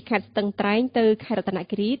78ចាស់ពីខេត្តស្ទឹងត្រែងទៅខេត្តរតន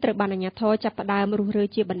គិរីត្រូវបានអាជ្ញាធរចាប់ផ្ដើមរុះរើ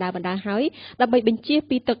ជាបណ្ដាហើយដើម្បីបញ្ជៀស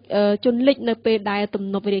ពីទឹកជន់លិចនៅពេលដែលទំ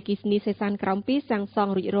នប់វារីអគ្គិសនីសេសានក្រោម2សាងស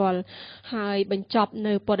ង់រួចរាល់ហើយបញ្ចប់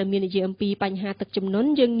នៅព័ត៌មាននិយាយអំពីបញ្ហាទឹកជំនន់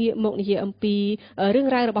យើងងាកមកនិយាយអំពីរឿង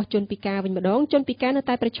រ៉ាវរបស់ជនពិការវិញម្ដងជនពិការនៅ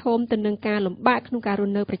តែប្រឈមទៅនឹងការលំបាកក្នុងការរ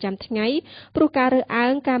ស់នៅប្រចាំថ្ងៃព្រោះការរើសអើ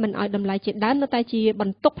ងការមិនឲ្យតម្លៃជាដើមនៅតែជាប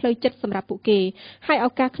ន្ទុកផ្លូវចិត្តសម្រាប់ពួកគេហើយឱ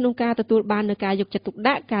កាសក្នុងការទទួលបាននូវការយកចិត្តទុក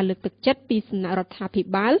ដាក់ការលើកទឹកចិត្តពីសំណាក់រដ្ឋាភិ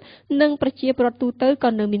បាលនិងប្រជាពលរដ្ឋទូទៅក៏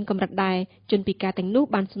នៅមានកម្រិតដែរជនពិការទាំងនោះ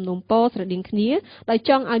បានសំណូមពរស្រដៀងគ្នាដោយ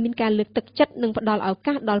ចង់ឲ្យមានការលើកទឹកចិត្តនិងផ្ដល់ឱ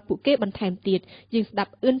កាសដល់ពួកគេបន្ថែមទៀតយើងស្ដា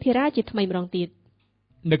ប់អឿនភារ៉ាជាថ្មីម្ដងទៀត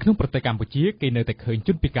នៅក្នុងប្រទេសកម្ពុជាគេនៅតែឃើញជ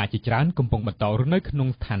នពិការជាច្រើនកំពុងបន្តរស់នៅក្នុង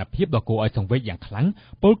ស្ថានភាពដ៏គួរឲ្យសង្វេគយ៉ាងខ្លាំង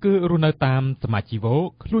ពលគឺរស់នៅតាមសមាជីវោ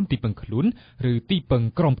ខ្លួនទីពឹងខ្លួនឬទីពឹង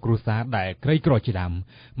ក្រុមគ្រួសារដែលក្រីក្រជាដើម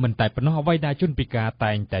មិនតែប៉ុណ្ណោះអ្វីដែលជនពិការ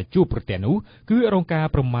តែងតែជួបប្រទះនោះគឺរងការ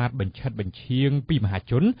ប្រមាថបញ្ឆិតបញ្ឈៀងពីមហា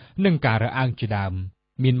ជននិងការរើសអើងជាដើម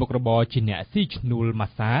មានមុខរបរជាអ្នកស៊ីឈ្នួលម៉ា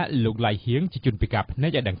សាលោកឡៃហៀងជាជនពិការភ្នែ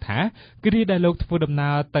កឲ្យដឹងថាគ្រាដែលលោកធ្វើដំណើ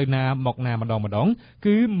រទៅណាមកណាម្ដង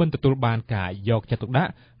គឺមិនទទួលបានការយកចិត្តទុកដា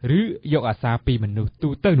ក់ឬយកអាសារពីមនុស្សទូ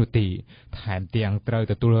ទៅនោះទេថែមទាំងត្រូវ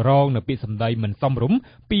ទទួលរងនៅពាក្យសម្ដីមិនសមរម្យ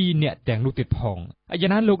ពីអ្នកទាំងនោះទៀតផងយ៉ា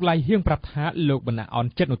ងណាលោកឡៃហៀងប្រាប់ថាលោកមិនអ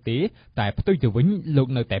ន់ចិត្តនោះទេតែផ្ទុយទៅវិញលោក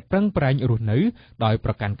នៅតែប្រឹងប្រែងរស់នៅដោយ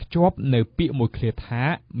ប្រកាន់ខ្ជាប់នៅពាក្យមួយឃ្លាថា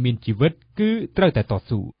មានជីវិតគឺត្រូវតែត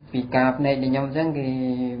ស៊ូពីការភ្នែកខ្ញុំអញ្ចឹងគេ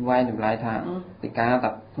វាយតម្លៃថាពីការតែ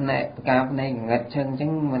ភ្នែកងឹតឈឹងអញ្ចឹ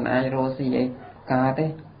ងមិនអាចរស់ស៊ីអីការទេ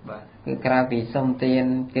គឺក្រៅពីសុំទាន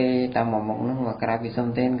គេតាមមុខហ្នឹងមកក្រៅពីសុំ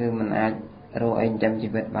ទានគឺមិនអាចរកអីចិញ្ចឹមជី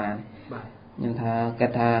វិតបានខ្ញុំថាគា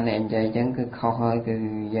ត់ថាអ្នកនិយាយអញ្ចឹងគឺខុសហើយគឺ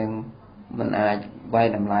យើង มันอาจไว้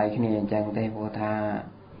ดำลายគ្នាអញ្ចឹងទេព្រោះថា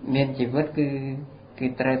មានជីវិតគឺ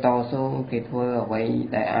ត្រូវតស៊ូគេធ្វើអ្វី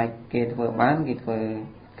ដែលអាចគេធ្វើបានគេធ្វើ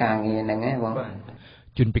ការងារហ្នឹងឯងបង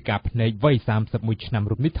ជនពិការភ្នែកវ័យ31ឆ្នាំ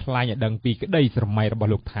រូបនេះថ្លែងឲ្យដឹងពីក្តីស្រមៃរប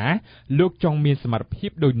ស់លោកថាលោកចង់មានសមត្ថភា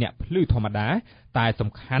ពដូចអ្នកភ្លឺធម្មតាតែសំ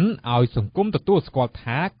ខាន់ឲ្យសង្គមទទួលស្គាល់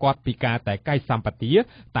ថាគាត់ពិការតែកាយសម្បទា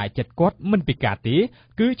តែចិត្តគាត់មិនពិការទេ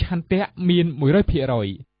គឺឆន្ទៈមាន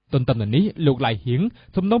 100% ទន្ទឹមនឹងនេះលោកឡៃហៀង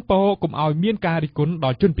សំណូមពរកុំឲ្យមានការរិះគន់ដ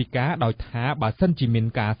ល់ជនពិការដោយថាបើសិនជាមាន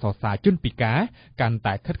ការសរសើរជនពិការកាន់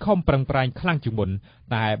តែខិតខំប្រឹងប្រែងខ្លាំងជាងមុន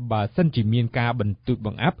តែបើសិនជាមានការបន្ទោសប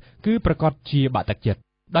ង្អាប់គឺប្រកាសជាបាក់ទឹកចិត្ត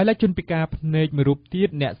ដោយឡែកជនពិការភ្នែកមួយរូបទៀត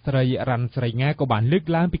អ្នកស្រីរ៉ាន់ស្រីងាក៏បានលើក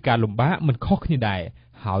ឡើងពីការលំបាកមិនខុសគ្នាដែរ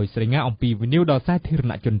ហើយស្រីងាអំពីវិនិយោគដល់សាធារ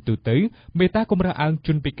ណជនទូទៅមេត្តាគម្រើសអើងជ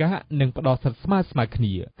នពិការនិងផ្ដល់សិទ្ធិស្មើៗគ្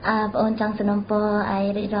នាបងអូនចង់សំណូមពរឲ្យ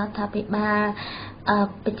រាជរដ្ឋាភិបាល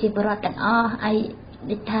ប្រជាពលរដ្ឋទាំងអស់ឲ្យ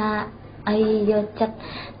ដូចថាឲ្យយកចិត្ត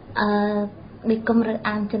ដូចគម្រើស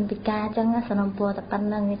អើងជនពិការអញ្ចឹងសំណូមពរតែប៉ុណ្្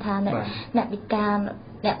នឹងថាអ្នកពិការ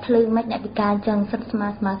អ្នកភ្លឺមិនអ្នកពិការអញ្ចឹងសិទ្ធិស្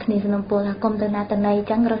មើគ្នាសំណូមពរថាគុំទៅណាទៅណីអញ្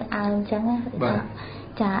ចឹងរើសអើងអញ្ចឹង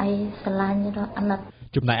ចាឲ្យស្រឡាញ់អាណិត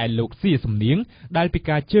ចំណែកឯលោកសៀសំនៀងដែលពិ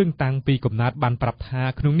ការជើងតាំងពីកំណើតបានប្រាប់ថា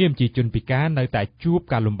ក្នុងនាមជាជនពិការនៅតែជួប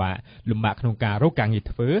ការលំបាកក្នុងការរកការងារ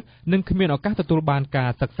ធ្វើនិងគ្មានឱកាសទទួលបានការ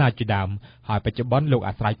សិក្សាជាដើមហើយបច្ចុប្បន្នលោក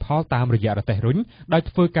អាស្រ័យផលតាមរយៈរទេះរុញដោយ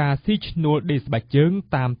ធ្វើការស៊ីឈ្នួលដេកស្បែកជើង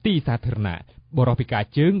តាមទីសាធារណៈបុរសពិការ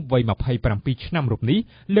ជើងវ័យ27ឆ្នាំរូបនេះ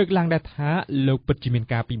លើកឡើងដែរថាលោកពិតជាមាន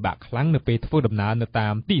ការពិបាកខ្លាំងនៅពេលធ្វើដំណើរនៅតា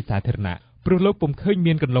មទីសាធារណៈព្រោះលោកពុំឃើញ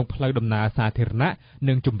មានកន្លងផ្លូវដំណើរសាធារណៈ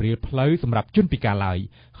និងជម្រាលផ្លូវសម្រាប់ជនពិការឡើយ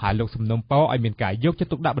ហើយលោកសំណូមពរឲ្យមានការយកចិត្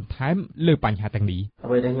តទុកដាក់បន្ថែមលើបញ្ហាទាំងនេះ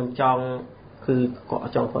អ្វីដែលខ្ញុំចង់គឺគា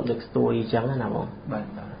ត់ចង់គាត់លើកស្ទួយអញ្ចឹងណាបងបាទ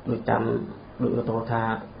ដូចគាត់ថា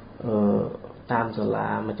តាមសាលា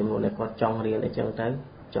មួយចំនួនដែលគាត់ចង់រៀនអញ្ចឹងទៅ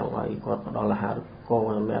ចង់ឲ្យគាត់ផ្ដល់អាហារូបករ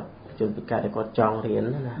ណ៍សម្រាប់ជនពិការដែលគាត់ចង់រៀន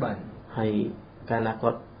ណាបាទហើយកាលណាគា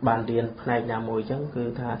ត់បានរៀនផ្នែកណាមួយអញ្ចឹងគឺ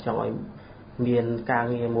ថាចង់ឲ្យមានការ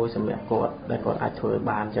ងារមួយសម្រាប់គាត់ដែលគាត់អាចធ្វើ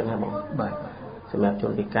បានអញ្ចឹងណាបងបាទសម្រាប់ជ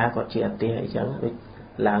នពិការគាត់ជាអាទិអីចឹងដូច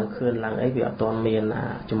ឡើងខឿនឡើងអីវាអត់ទាន់មាន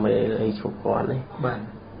ជំរឿអីឈប់គាត់ទេបាទ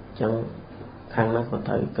អញ្ចឹងខាងនោះគាត់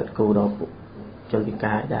ត្រូវគិតគូរដល់ជនពិ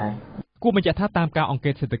ការដែរគួរបញ្ជាក់ថាតាមការអង្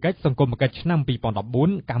កេតសេដ្ឋកិច្ចសង្គមគិច្ចឆ្នាំ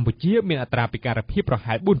2014កម្ពុជាមានអត្រាពិការភាពប្រ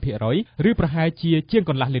ហែល 4% ឬប្រហែលជាង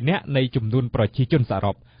កន្លះលាននាក់នៃចំនួនប្រជាជនស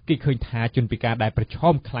រុបគេឃើញថាជនពិការដែលប្រឈ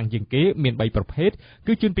មខ្លាំងជាងគេមាន3ប្រភេទ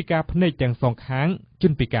គឺជនពិការភ្នែកទាំងសងខាងជ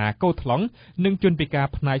នពិការកោថ្លង់និងជនពិការ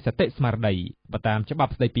ផ្នែកសតិស្មារតីបើតាមច្បា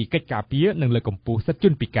ប់ស្តីពីកិច្ចការពារនិងលើកកម្ពស់សិទ្ធិជ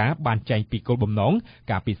នពិការបានចែងពីគោលបំណង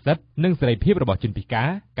ការពារសិទ្ធិនិងសេរីភាពរបស់ជនពិការ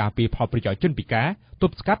ការពារផលប្រយោជន៍ជនពិការទ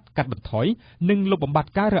ប់ស្កាត់កាត់បន្ថយនិងលុបបំបាត់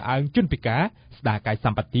ការរើសអើងជនពិការស្ដារកាយស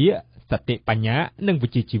ម្បទាសតិបញ្ញានិងវិ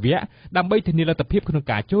ជ្ជាជីវៈដើម្បីធានាលទ្ធភាពក្នុង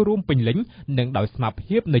ការចូលរួមពេញលេញនិងដោយស្មារ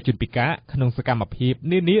តីនៃជនពិការក្នុងសកម្មភាព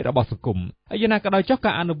នានារបស់សង្គមហើយយ៉ាងណាក៏ដោយចុះ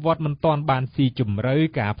ការអនុវត្តមិនទាន់បានស៊ីជម្រៅ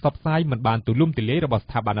ការផ្សព្វផ្សាយមិនបានទូលំទូលាយរបស់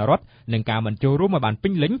ស្ថាប័នរដ្ឋនិងការមិនចូលរួមឲ្យបានពេ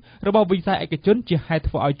ញលេញរបស់វិស័យឯកជនជាហេតុ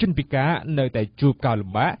ធ្វើឲ្យជនពិការនៅតែជួបការ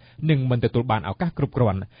លំបាកនិងមិនទទួលបានឱកាសគ្រប់គ្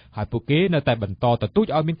រាន់ហើយពួកគេនៅតែបន្តទទូច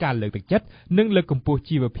ឲ្យមានការលើកទឹកចិត្តនិងលើកកម្ពស់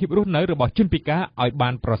ជីវភាពរស់នៅរបស់ជនពិការឲ្យបា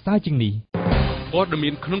នប្រសើរជាងនេះព័ត៌មា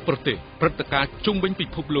នក្នុងប្រទេសព្រឹត្តិការណ៍ជុំវិញពិ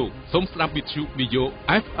ភពលោកសូមស្ដាប់វិទ្យុ VAYO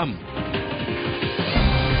FM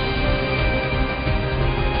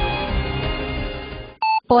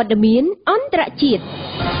ព័ត៌មានអន្តរជាតិ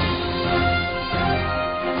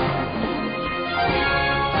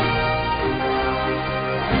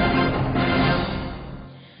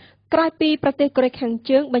ក្រោយពីប្រទេសកូរ៉េខាង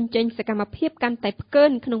ជើងបញ្ចេញសកម្មភាពកាន់តែផ្កើ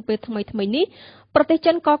នក្នុងពេលថ្មីៗនេះប្រទេស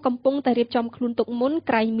ចិនក៏កំពុងតែរៀបចំខ្លួនទុកមុន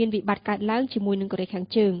ក្រែងមានវិបត្តិកើតឡើងជាមួយនឹងកូរ៉េខាង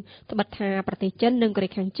ជើងត្បិតថាប្រទេសចិននិងកូរ៉េ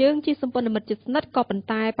ខាងជើងជាសម្ព័ន្ធមិត្តជិតស្និទ្ធក៏ប៉ុន្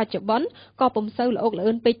តែបច្ចុប្បន្នក៏ពុំសូវល្អកល្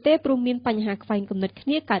អឿនពេកទេព្រោះមានបញ្ហាខ្វែងគំនិតគ្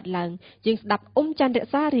នាកើតឡើងយើងស្ដាប់ច័ន្ទរ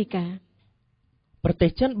ក្សារាយការណ៍ប្រទេ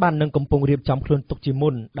សចិនបាននឹងកំពុងរៀបចំខ្លួនទុកជាមុ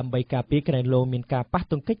នដើម្បីការពារក្រែងលោមានការប៉ះ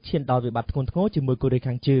ទង្គិចឈានដល់វិបត្តិធ្ងន់ធ្ងរជាមួយកូរ៉េ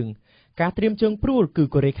ខាងជើងការត្រៀមជើងព្រួលគឺ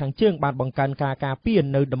កូរ៉េខាងជើងបានបង្កើនការការពារ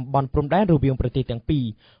នៅតំបន់ព្រំដែនរវាងប្រទេសទាំងពីរ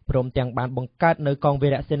ព្រមទាំងបានបង្កើតនៅកងវី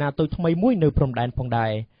រៈសេនាតូចថ្មីមួយនៅព្រំដែនផងដែ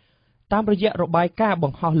រតាមរយៈរបាយការណ៍ប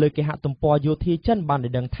ង្ហោះលើគេហទំព័រយោធាចិនបាន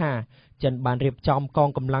ដឹងថាចិនបានរៀបចំកង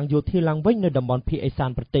កម្លាំងយោធាឡើងវិញនៅតំបន់ភាគឦសា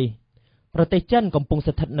នប្រទេសចិនកំពុង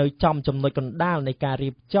ស្ថិតនៅចំចំណុចកណ្ដាលនៃការរៀ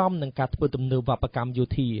បចំនិងការធ្វើទំនើបវប្បកម្មយោ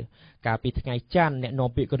ធាកាលពីថ្ងៃច័ន្ទអ្នកនាំ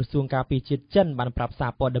ពាក្យក្រសួងការពារជាតិចិនបានប្រាប់សា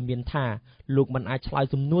រព័ត៌មានថាលោកមិនអាចឆ្លើយ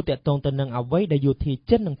សំណួរទាក់ទងទៅនឹងអ្វីដែលយោធា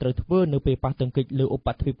ចិននឹងត្រូវធ្វើនៅពេលប៉ះទង្គិចលើឧប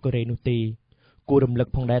ទ្វីបកូរ៉េនោះទេគួររំលឹក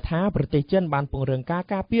ផងដែរថាប្រទេសចិនបានពង្រឹងការ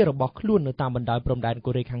ការពាររបស់ខ្លួននៅតាមបណ្ដោយព្រំដែន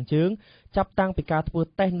កូរ៉េខាងជើងចាប់តាំងពីការធ្វើ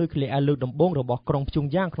តេស្តនុយក្លេអ៊ែរលើកដំបូងរបស់ក្រុងព្យុង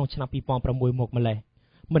យ៉ាងក្នុងឆ្នាំ2006មកម្លេះ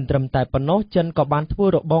មិនត្រឹមតែប៉ុណ្ណោះចិនក៏បានធ្វើ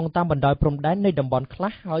របងតាមបណ្ដោយព្រំដែននៃតំបន់ខ្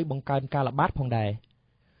លះហើយបង្កើនការល្បាតផងដែរ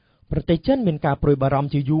ប្រទេសចិនមានការព្រួយបារម្ភ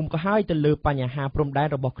ជាយូរមកហើយទៅលើបញ្ហាព្រំដែន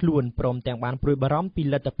របស់ខ្លួនព្រមទាំងបានព្រួយបារម្ភពី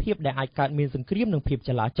លទ្ធភាពដែលអាចកើតមានសង្គ្រាមនិងភាពច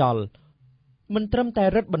លាចលមិនត្រឹមតែ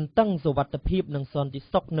រឹតបន្តឹងសុវត្ថិភាពនិងសន្តិ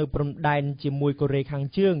សុខនៅព្រំដែនជាមួយកូរ៉េខាង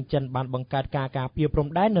ជើងចិនបានបង្កើតការការពារព្រំ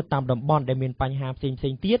ដែននៅតាមតំបន់ដែលមានបញ្ហាផ្សេងៗ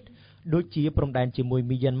ទៀតដូចជាព្រំដែនជាមួយ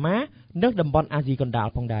មីយ៉ាន់ម៉ានិងតំបន់អាស៊ីកណ្ដាល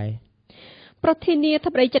ផងដែរប្រធានាធិ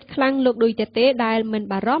បតីចិត្តខ្លាំងលោកឌុយតេតេដែលមិន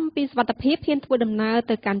បារម្ភពីសុវត្ថិភាពហ៊ានធ្វើដំណើរ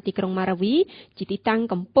ទៅកាន់ទីក្រុងម៉ារាវីជាទីតាំង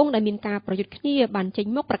កំពុងដែលមានការប្រយុទ្ធគ្នាបានចេញ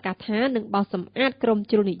មកប្រកាសថានឹងបោសសម្អាតក្រុម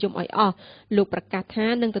ជ្រុលនិយមឲ្យអស់លោកប្រកាសថា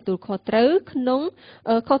នឹងទទួលខុសត្រូវក្នុ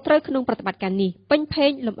ងប្រតិបត្តិការនេះពេញភេ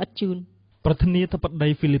ងលំអិតជូនប្រធានាធិបតី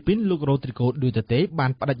ហ្វីលីពីនលោករ៉ូទ្រីហ្គោឌូតេតេបា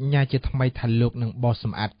នបដិញ្ញាជាថ្មីថាលោកនឹងបោសស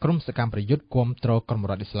ម្អាតក្រុមសកម្មប្រយុទ្ធគាំទ្រក្រុម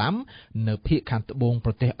រដ្ឋឥស្លាមនៅភាគខាងត្បូងប្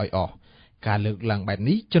រទេសឲ្យអស់ការលើកឡើងបែប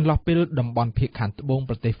នេះចន្លោះពេលតំបន់ភាគខាងត្បូង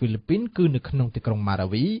ប្រទេសហ្វីលីពីនគឺនៅក្នុងទីក្រុងម៉ារា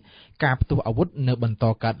វីការផ្ទុះអាវុធនៅបន្ត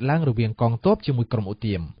កើតឡើងរវាងកងទ័ពជាមួយក្រុមឧ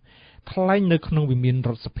ទាមថ្លែងនៅក្នុងវិមានរ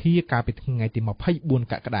ដ្ឋសភាកាលពីថ្ងៃទី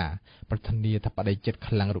24កក្កដាប្រធានាធិបតីចិត្ត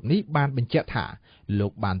ខ្លាំងរូបនេះបានបញ្ជាក់ថាលោ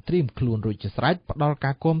កបានត្រៀមខ្លួនរួចជាស្រេចផ្ដល់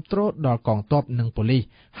ការគាំទ្រដល់កងទ័ពនិងប៉ូលីស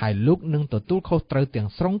ហើយលោកនឹងទទួលខុសត្រូវទាំង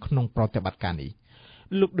ស្រុងក្នុងប្រតិបត្តិការនេះ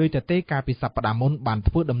លោកដោយតេកាលពីសប្តាហ៍មុនបាន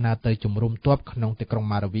ធ្វើដំណើរទៅជំរុំទ័ពក្នុងទីក្រុង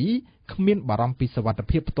ម៉ារាវីគ្មានបារម្ភពីសុវត្ថិ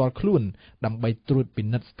ភាពផ្ទាល់ខ្លួនដើម្បីត្រួតពិ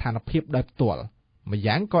និត្យស្ថានភាពដោយផ្ទាល់ម្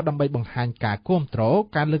យ៉ាងក៏ដើម្បីបង្ហាញការគាំទ្រ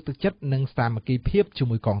ការលើកទឹកចិត្តនិងសាមគ្គីភាពជា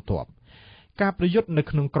មួយកងទ័ពការប្រយុទ្ធនៅ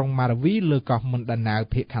ក្នុងក្រុងម៉ារាវីលើកោះមិនដាណាវ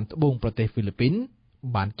ភាគខាងត្បូងប្រទេសហ្វីលីពីន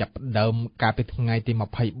បានចាប់ផ្ដើមកាលពីថ្ងៃទី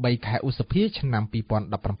23ខែឧសភាឆ្នាំ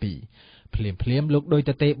2017ភ្លាមលោកដោយ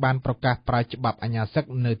តេបានប្រកាសប្រើច្បាប់អាញាសិក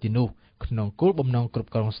នៅទីនោះក្នុងគោលបំណងគ្រប់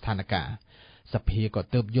គ្រងស្ថានភាពសភាក៏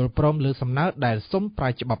ទើបយល់ព្រមលើសំណើដែលសុំប្រើ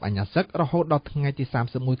ច្បាប់អាញាសិករហូតដល់ថ្ងៃទី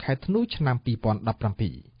31ខែធ្នូឆ្នាំ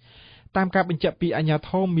2017តាមការបញ្ជាក់ពីអាជ្ញា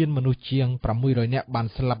ធរមានមនុស្សជាង600នាក់បាន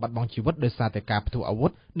ស្លាប់បាត់បង់ជីវិតដោយសារតែការផ្ទុះអាវុ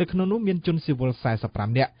ធនៅក្នុងនោះមានជនស៊ីវិល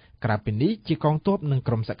45នាក់ក្រៅពីនេះជាកងទ័ពនិង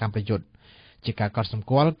ក្រុមសកម្មប្រយុទ្ធជាការកត់សម្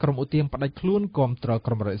គាល់ក្រុមឧទាមផ្ដាច់ខ្លួនគាំទ្រ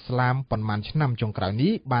ក្រុមរដ្ឋឥស្លាមប៉ុន្មានឆ្នាំចុងក្រោយ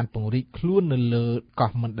នេះបានពង្រីកខ្លួននៅលើ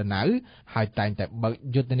កោះមិនដាណាវហើយតែងតែបើក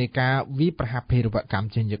យុទ្ធនាការវាយប្រហារភេរវកម្ម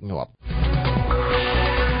ជាញឹកញាប់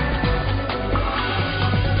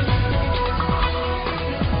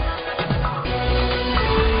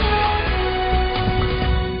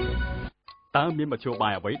តើមានមធ្យោបា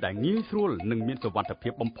យអ្វីដែលងាយស្រួលនិងមានសុវត្ថិភា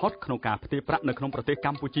ពបំផុតក្នុងការផ្ទេរប្រាក់នៅក្នុងប្រទេសក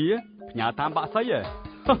ម្ពុជាផ្ញើតាមបាក់សី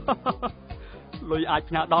លុយអាច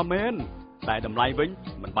ផ្ញើដល់មែនតែតម្លៃវិញ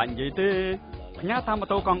មិនបាច់និយាយទេផ្ញើតាមម៉ូ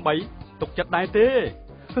តូកង់3ទុកចិត្តដែរទេ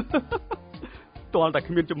ទាល់តែ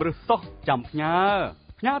គ្មានជំរឿសសោះចាំផ្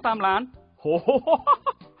ញើតាមឡាន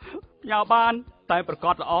ផ្ញើបានតែប្រ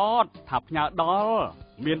កាសល្អថាផ្ញើដល់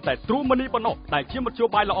មានតែ True Money ប៉ុណ្ណោះដែលជាមធ្យោ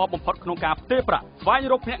បាយល្អបំផុតក្នុងការផ្ទេរប្រាក់ស្វែង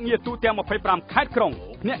រកភ្នាក់ងារទូទាំង25ខេត្តក្រុង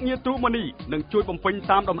ភ្នាក់ងារ True Money នឹងជួយបំពេញ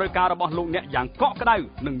តាមតម្រូវការរបស់លោកអ្នកយ៉ាងកក់ក្ដៅ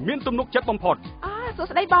និងមានទំនុកចិត្តបំផុតសួ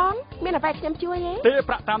ស្ដីបងមានអ្វីខ្ញុំជួយទេទេ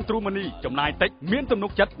ប្រាក់តាម True Money ចំណាយតិចមានទំនុ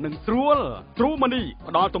កចិត្តនិងស្រួល True Money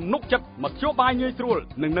ផ្ដល់ទំនុកចិត្តមធ្យោបាយងាយស្រួល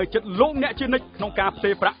និងនៅចិត្តលោកអ្នកជានិច្ចក្នុងការផ្ទេ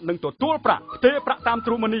រប្រាក់និងទទួលប្រាក់ផ្ទេរប្រាក់តាម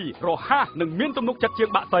True Money រហ័សនិងមានទំនុកចិត្តជាង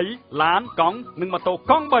បាក់សីឡានកង់និងម៉ូតូ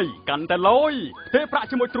កង់3កាន់តែលយផ្ទេរប្រាក់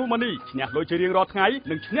ជាមួយ True Money ឈ្នះលុយជារៀងរាល់ថ្ងៃ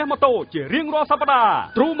និងឈ្នះម៉ូតូជារៀងរាល់សប្តាហ៍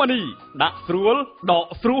True Money ដាក់ស្រួលដក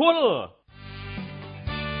ស្រួល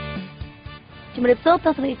ជំរាបសួរទ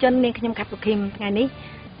ស្សនិកជននាងខ្ញុំកាត់សុខីមថ្ងៃនេះ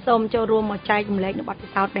សូមចូលរួមមកចែករំលែកនៅបទពិ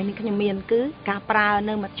សោធន៍ដែលនេះខ្ញុំមានគឺការប្រើ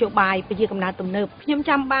នៅមធ្យោបាយពជាកំណើតទំនើបខ្ញុំ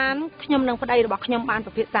ចាំបានខ្ញុំនិងប្តីរបស់ខ្ញុំបាន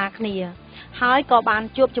ពិភាក្សាគ្នាហើយក៏បាន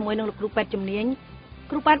ជួបជាមួយនឹងលោកគ្រូពេទ្យជំនាញ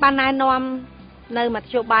គ្រូពេទ្យបានណែនាំនៅម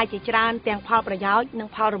ធ្យោបាយជាច្រើនទាំងផលប្រយោជន៍និង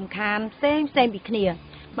ផលរំខានផ្សេងពីគ្នា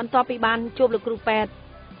បន្ទាប់ពីបានជួបលោកគ្រូពេទ្យ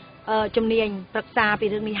ជំនាញប្រឹក្សាពី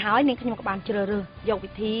រឿងនេះហើយនាងខ្ញុំក៏បានជ្រើសរើសយក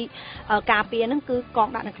វិធីការពារហ្នឹងគឺកង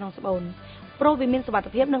ដាក់នៅក្នុងស្បូនព្រោះវាមានសុវត្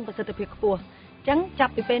ថិភាពនិងប្រសិទ្ធភាពខ្ពស់អញ្ចឹងចា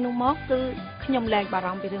ប់ពីពេលនោះមកគឺខ្ញុំលែងបារ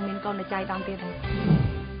ម្ភពីរឿងមានកូននៅចៃដន្យទៀតហើយ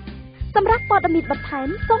សម្រាប់ព័ត៌មានបន្ថែម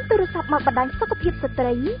សូមទូរស័ព្ទមកបណ្ដាញសុខភាពស្ត្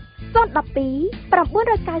រី012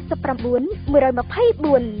 999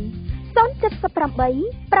 124 078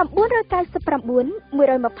 999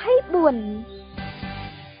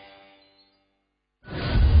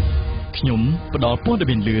 124ខ្ញុំផ្ដល់ព័ត៌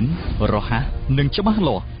មានលឿនរហ័សនិងច្បាស់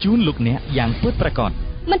លាស់ជូនលោកអ្នកយ៉ាងពិតប្រាកដ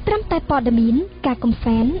មិនត្រឹមតែព័ត៌មានការកំ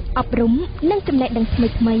សាន្តអប់រំនិងចំណេះដឹងថ្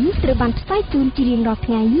មីៗត្រូវបានផ្សាយជូនជារៀងរាល់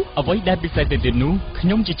ថ្ងៃអ្វីដែលពិសេសទៅទៀតនោះខ្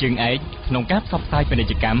ញុំជាជើងឯកក្នុងការផ្សព្វផ្សាយពាណិ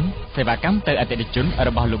ជ្ជកម្មសេវាកម្មទៅអតិថិជនរ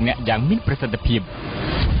បស់លោកអ្នកយ៉ាងមានប្រសិទ្ធភាព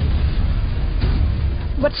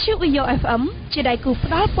វត្ត VAYO FM ជាដៃគូផ្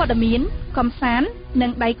ដល់ព័ត៌មាន កំសាន្តនិ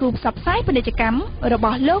ងដៃគូផ្សព្វផ្សាយពាណិជ្ជកម្មរប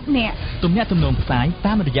ស់លោកអ្នកទំនាក់ទំនងផ្សាយ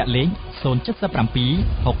តាមរយៈលេខ077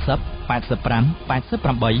 60 85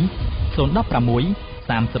 88 016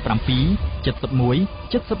 37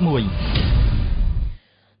 71 71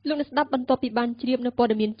លោកអ្នកស្ដាប់បន្ទាប់ពីបានជ្រាបនៅព័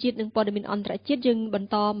ត៌មានជាតិនិងព័ត៌មានអន្តរជាតិយើងបន្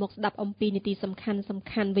តមកស្ដាប់អំពីនីតិសំខា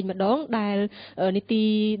ន់វិញម្ដងដែលនីតិ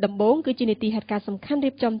ដំបូងគឺជានីតិហេតុការណ៍សំខាន់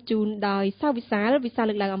រៀបចំជូនដោយសាវវិសាល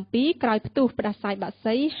លើកឡើងអំពីក្រោយផ្ទុះផ្ដាសាយបាក់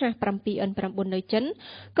សី H7N9 នៅចិន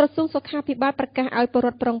ក្រសួងសុខាភិបាលប្រកាសឲ្យពលរ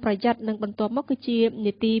ដ្ឋប្រុងប្រយ័ត្ននិងបន្ទាប់មកគឺជា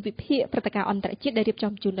នីតិវិភាគព្រឹត្តិការណ៍អន្តរជាតិដែលរៀប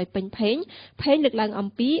ចំជូនដោយពេញភេងលើកឡើងអំ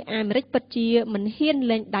ពីអាមេរិកពិតជាមិនហ៊ាន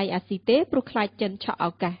លែងដៃអាស៊ីទេព្រោះខ្លាចចិនឆក់ឱ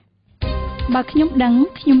កាសបើខ្ញុំដឹង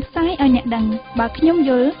ខ្ញុំផ្សាយឲ្យអ្នកដឹងបើខ្ញុំ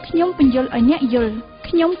យល់ខ្ញុំពន្យល់ឲ្យអ្នកយល់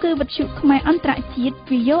ខ្ញុំគឺវិទ្យុខ្មែរអន្តរជាតិ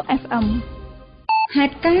VAYO FM ហេ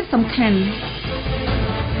តុការណ៍សំខាន់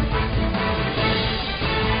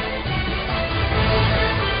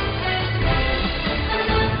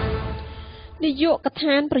នាយកដ្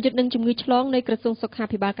ឋានប្រយុទ្ធនឹងជំងឺឆ្លងនៃក្រសួងសុខា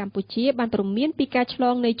ភិបាលកម្ពុជាបានព្រមានពីការឆ្ល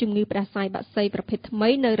ងនៃជំងឺផ្ដាសាយបាក់សីប្រភេទថ្មី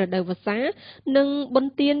នៅរដូវវស្សានិងបុណ្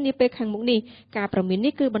យទាននាពេលខាងមុខនេះការព្រមាន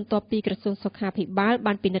នេះគឺបន្ទាប់ពីក្រសួងសុខាភិបាល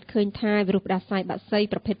បានពិនិត្យឃើញថាវីរុសផ្ដាសាយបាក់សី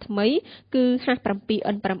ប្រភេទថ្មីគឺ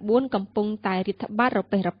H7N9 កំពុងតែរាតត្បាតរ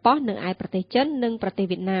ប៉េះរប៉ោះនៅឯប្រទេសចិននិងប្រទេស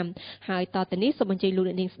វៀតណាមហើយតទៅនេះសូមអញ្ជើញលោក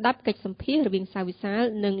អ្នកនាងស្ដាប់កិច្ចសម្ភាសន៍រវាងសាវវិសាល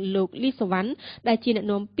និងលោកលីសវណ្ណដែលជាអ្នក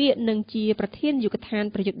នាំពាក្យនិងជាប្រធាននាយកដ្ឋាន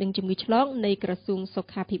ប្រយុទ្ធនឹងជំងឺឆ្លងនៃក្រសួងសុ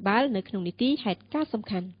ខាភិបាលនៅក្នុងនីតិហេតុការណ៍សំ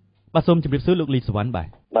ខាន់បាទសូមជម្រាបសួរលោកលីសវណ្ណបា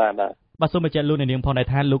ទសូមបញ្ជាក់លោកអ្នកនាងផងដែរ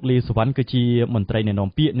ថាលោកលីសវណ្ណគឺជាមន្ត្រីអ្នកនាំ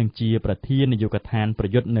ពាក្យនិងជាប្រធាននាយកដ្ឋានប្រ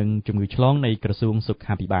យុទ្ធនឹងជំងឺឆ្លងនៃក្រសួងសុ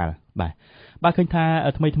ខាភិបាលបាទឃើញថា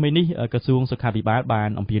ថ្មីនេះក្រសួងសុខាភិបាលបាន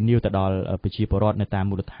អំពាវនាវទៅដល់ប្រជាពលរដ្ឋនៅតាម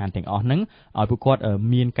មូលដ្ឋានទាំងអស់ហ្នឹងឲ្យពួកគាត់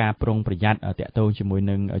មានការប្រុងប្រយ័ត្នតាក់ទងជាមួយ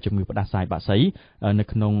នឹងជំងឺផ្ដាសាយបាក់សីនៅ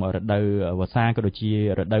ក្នុងរដូវវស្សាក៏ដូចជា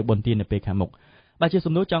រដូវបុណ្យទាននៅពេលខាងមុខបាទជា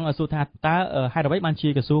សំណួរចង់សួរថាតើហេតុអ្វីបានជា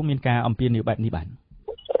ក្រសួងមានការអំពាវនាវបែបនេះបាទ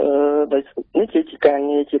ដោយនេះជាការ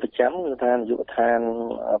ងារជាប្រចាំគឺថានាយកដ្ឋាន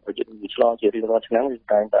ប្រយុទ្ធនឹងឆ្លងជារៀងរាល់ឆ្នាំគឺ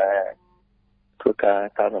តែងតែធ្វើការ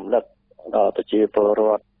ការរំលឹកដល់ប្រជាពលរ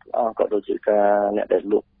ដ្ឋក៏ដូចជាការអ្នកដែល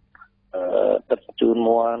លក់ទឹកជូនម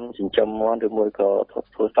ន់ចិញ្ចឹមមន់ឬមួយក៏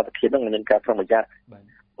ធ្វើសកម្មភាពហ្នឹងមានការប្រុងប្រយ័ត្ន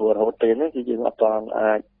ព្រោះរហូតពេលនេះគឺយើងអត់ទាន់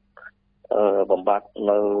អាចបំបត្តិ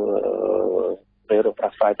នៅពេលរោគផ្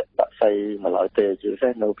ដាសាយបាក់សីមកឡើយទេជាពិសេ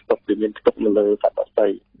សនៅផ្ទុកវាមានផ្ទុកនៅលើសត្វបាក់សី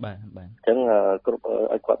បាទអញ្ចឹងគ្រប់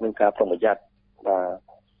ឲ្យគាត់មានការប្រុងប្រយ័ត្ន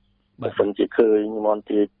បើសិនជាឃើញមន់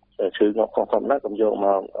ទាឈឺងក់ខុសធម្មតាកុំយកម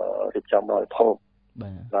ករៀបចំបរិភោគ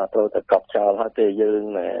បាទត្រូវតែកប់ចោលហើយទេយើង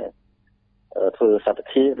ធ្វើសត្វ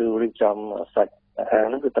ធាឬរៀបចំសាច់អាហារ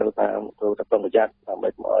ហ្នឹងគឺត្រូវតែប្រុងប្រយ័ត្នដើម្បី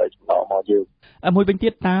កុំឲ្យចម្លងមកយើងមួយវិញទៀ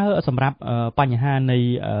តតើសម្រាប់បញ្ហានៃ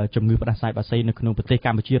ជំងឺផ្ដាសាយបាក់សីនៅក្នុងប្រទេសក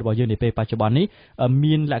ម្ពុជារបស់យើងនាពេលបច្ចុប្បន្ននេះ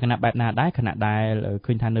មានលក្ខណៈបែបណាដែរខណៈដែល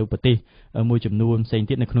ឃើញថានៅប្រទេសមួយចំនួនផ្សេង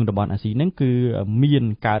ទៀតនៅក្នុងតំបន់អាស៊ីហ្នឹងគឺមាន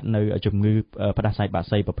កើតនៅជំងឺផ្ដាសាយបាក់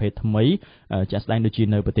សីប្រភេទថ្មីជាក់ស្ដែងដូចជា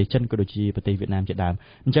នៅប្រទេសចិនក៏ដូចជាប្រទេសវៀតណាមជាដើម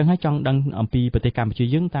អញ្ចឹងហើយចង់ដឹងអំពីប្រទេសកម្ពុជា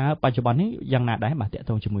យើងតើបច្ចុប្បន្ននេះយ៉ាងណាដែរបាទតាក់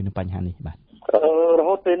ទងជាមួយនឹងបញ្ហានេះបាទរ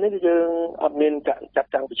ហូតពេលនេះគឺយើងអត់មានចាប់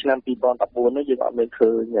តាំងពីឆ្នាំ2014នេះយើងអត់មាន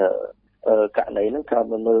ឃើញករណីហ្នឹងកើត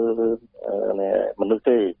នៅមនុស្ស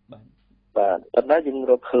ទេបាទប៉ុន្តែយើង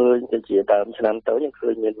រកឃើញទៅជាដើមឆ្នាំទៅយើងឃើ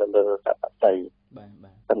ញមាននៅលើសត្វបាក់សី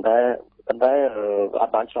ប៉ុន្តែអ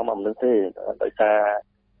ត់បានឆ្លងមកមនុស្សទេដោយសារ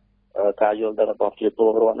ការយល់ដឹងរបស់ប្រជាពល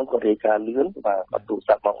រដ្ឋហ្នឹងក៏រាយការណ៍លឿនបាទគាត់ទូរ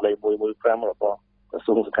ស័ព្ទមកលេខ115របស់ក្រ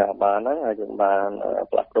សួងសុខាភិបាលហ្នឹងហើយយើងបាន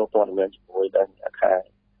ផ្លាស់ប្ដូរព័ត៌មានជាមួយនឹងខាង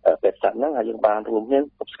ពេទ្យសត្វហ្នឹងហើយយើងបានរួមគ្នា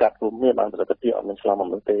ស្កាត់រួមគ្នាបានប្រតិបត្តិអត់មានឆ្លងមក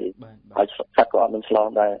មនុស្សទេហើយសត្វក៏អត់មានឆ្លង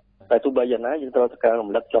ដែរតែទោះបីយ៉ាងណាយើងត្រូវការរំ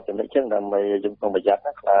លឹកជាប់ចំណុចចឹងដើម្បីយើងប្រុងប្រយ័ត្ន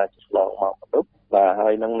ណាខ្លាចឆ្លងមកមនុស្សបាទហើ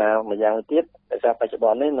យនឹងណាម្យ៉ាងទៀតដោយសារបច្ចុប្ប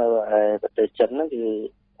ន្ននេះនៅប្រទេសចិនហ្នឹងគឺ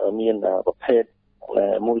មានប្រភេទ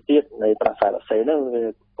មួយទៀតនៃផ្ដាសាយបាក់សីហ្នឹងវា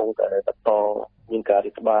កំពុងតែបន្តមានការ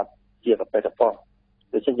រីករាលជាប្រភេទរបស់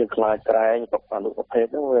ដូច្នេះយើងខ្លាចក្រែងប្រភេទប្រភេទ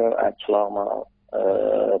ហ្នឹងវាអាចឆ្លងមក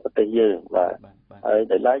ប្រទេសយើងបាទហើយ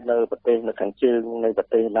ដែលឡែកនៅប្រទេសនៅខាងជើងនៃប្រ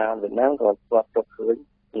ទេសឡាវវៀតណាមក៏គាត់រកឃើញ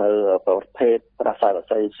នៅប្រភេទផ្ដាសាយបាក់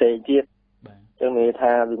សីផ្សេងទៀតចឹងមាន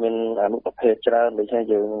ថាវាមានអនុប្រភេទច្រើនដូច្នេះ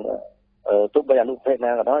យើងទោះបីអនុប្រភេទ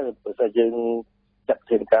ណាក៏ដោយបើស្អីយើងចាត់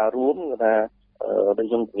ធានការរួមថាដូច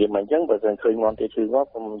ខ្ញុំនិយាយមកអញ្ចឹងបើឃើញមន់ទាឈឺងាប់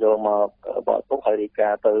ខ្ញុំយកមកបរិភោគហើយរាយកា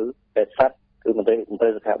រណ៍ទៅពេទ្យសត្វគឺមន្ត្រី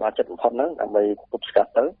សុខាភិបាលចិត្តបំផុតហ្នឹងដើម្បីទប់ស្កា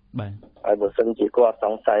ត់ទៅបាទហើយបើសិនជាគាត់ស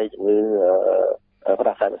ង្ស័យជំងឺផ្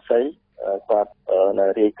ដាសាយបាក់សីគាត់នៅ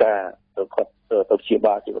រាយការណ៍ទៅគាត់ទៅព្យា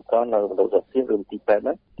បាលជាបន្តនៅមណ្ឌលសុខភាពឬមន្ទីរពេទ្យហ្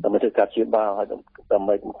នឹងដើម្បីធ្វើការព្យាបាលហើយដើម្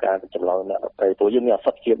បីកុំការចម្លងអ្នកដទៃព្រោះយើងមានអស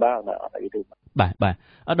ត់ព្យាបាលណាអត់អីទេបាទ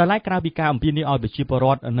ដល់ឡែកក្រៅពីការអំពាវនាវឲ្យប្រជាពលរ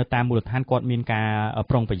ដ្ឋនៅតាមមូលដ្ឋានគាត់មានការ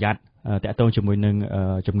ប្រុងប្រយ័ត្ន តាក់ទងជាមួយនឹង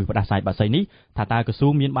ជំងឺផ្ដាសាយបាក់សីនេះថាតើក្រសួ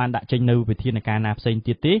ងមានបានដាក់ចេញនៅវិធានការណាផ្សេង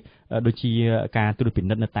ទៀតទេដូចជាការត្រួតពិ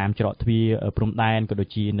និត្យនៅតាមច្រកទ្វារព្រំដែនក៏ដូច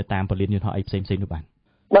ជានៅតាមពលានយន្តហោះអីផ្សេងៗនោះបាទ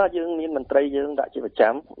យើងមានមន្ត្រីយើងដាក់ជាប្រ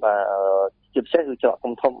ចាំបាទជាពិសេសគឺច្រក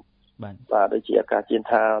ធំបាទដូចជាអាកាសយាន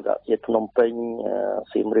ដ្ឋានជាតិភ្នំពេញ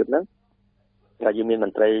សៀមរាបហ្នឹងហើយយើងមានម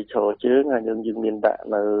ន្ត្រីឈរជើងហើយយើងមានដាក់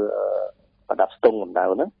នៅប្រដាប់ស្ទង់កម្ដៅ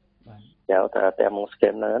ហ្នឹងហៅថាthermal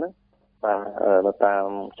scanner ហ្នឹងបាទនៅតាម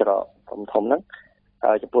ច្រកធំហ្នឹង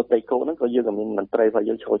ហើយចំពោះដីគោកហ្នឹងក៏យើងក៏មានមន្ត្រីរបស់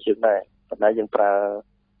យើងឈរជើងដែរប៉ុន្តែយើងប្រើ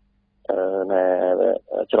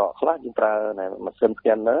ច្រកខ្លះយើងប្រើម៉ាស៊ីន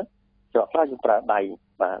scanner ច្រកខ្លះយើងប្រើដៃ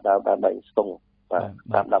បាទដើម្បីស្ទង់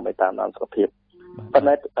បាទដើម្បីតាមដានសុខភាពប៉ុន្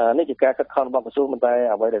តែនេះជាការខិតខំរបស់ក្រសួងប៉ុន្តែ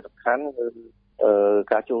អ្វីដែលសំខាន់គឺ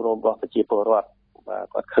ការចូលរួមរបស់ប្រជាពលរដ្ឋបាទ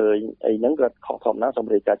គាត់ឃើញអីហ្នឹងគាត់ខុសធម្មតាស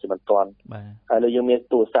ម្រាប់ការជាមិនទាន់ហើយលើយើងមាន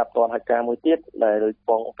ទូរស័ព្ទទាន់ហេតុការមួយទៀតដែល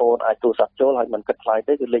បងប្អូនអាចទូរស័ព្ទចូលហើយមិនគិតថ្លៃ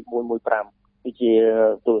ទេគឺលេខ115គឺជា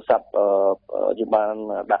ទូរស័ព្ទយើងបាន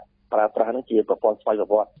ដាក់ប្រើប្រាស់ហ្នឹងជាប្រព័ន្ធស្វ័យប្រ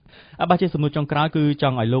វត្តិបាទជាសំណួរចុងក្រោយគឺច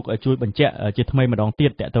ង់ឲ្យលោកជួយបញ្ជាក់ជាថ្មីម្ដងទៀ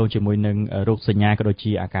តតកតទៅជាមួយនឹងរោគសញ្ញាក៏ដូច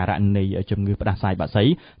ជាអាការៈនៃជំងឺផ្ដាសាយបាក់សី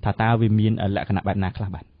ថាតើវាមានលក្ខណៈបែបណាខ្លះ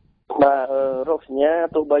បាទរោគសញ្ញា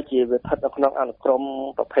ទោះបីជាវាស្ថិតនៅក្នុងអនុក្រម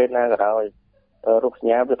ប្រភេទណាក៏ដោយរោគសញ្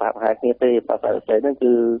ញាវាប្រហែលគ្នាទេបាក់សីហ្នឹង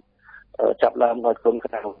គឺចាប់ឡើងដោយកូន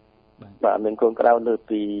ក្តៅបាទមានកូនក្តៅលើ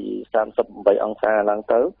ពី38អង្សាឡើង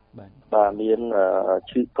ទៅបាទមាន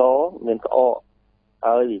ឈឺកមានក្អក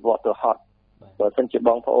ហើយវិវត្តទៅហត់បើសិនជាប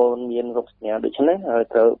ងប្អូនមានរោគសញ្ញាដូចនេះហើយ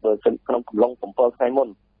ត្រូវបើសិនក្នុងកំឡុង7ថ្ងៃមុន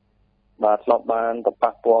បាទធ្លាប់បានទៅ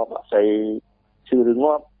ប៉ះពាល់បាក់សីឈឺឬ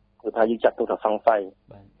ងាប់គឺថាយើងចាត់ទុកថាសង្ស័យ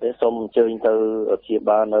ទេសូមអញ្ជើញទៅព្យា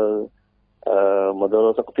បាលនៅមណ្ឌល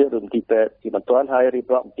សុខភាពឬមន្ទីរពេទ្យជាបន្ទាន់ហើយរៀ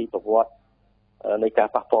បរាប់អំពីប្រវត្តិនៃការ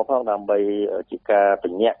ប៉ះពាល់ផងដើម្បីជាការប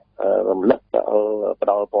ញ្ញាក់រំលឹកផ្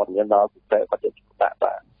ដល់ព័ត៌មានដល់ប្រទេសគាត់ជាបាទ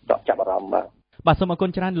ចាប់អារម្មណ៍បាទសូមអរគុណ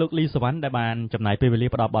ច្រើនលោកលីសវណ្ណដែលបានចំណាយពេលវេលា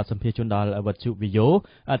ផ្ដល់បទសម្ភាសន៍ជូនដល់វិទ្យុ VAYO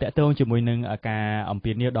តាក់ទងជាមួយនឹងការអំ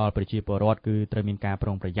ពាវនាវដល់ប្រជាពលរដ្ឋគឺត្រូវមានការប្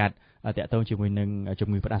រុងប្រយ័ត្នតាក់ទងជាមួយនឹងជំ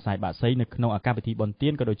ងឺផ្ដាសាយបាក់សីនៅក្នុងឱកាសពិធីបុណ្យទា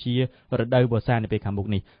នក៏ដូចជារដូវវស្សានៅពេលខាងមុខ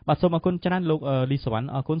នេះបាទសូមអរគុណច្រើនលោកលីសវណ្ណ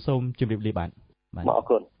អរគុណសូមជម្រាបលាបាទអរ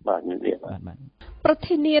គុណបាទជំរាបបាទប្រ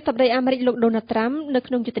ធានាធិបតីអាមេរិកលោកដូណាល់ត្រាំនៅ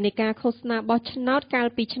ក្នុងយុទ្ធនាការឃោសនាបោះឆ្នោតកាល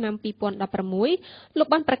ពីឆ្នាំ2016លោក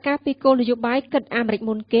បានប្រកាសពីគោលនយោបាយគិតអាមេរិក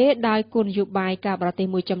មុនគេដោយគោលនយោបាយការបរទេស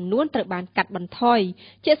មួយចំនួនត្រូវបានកាត់បន្ថយ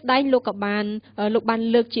ជាស្ដែងលោកបាន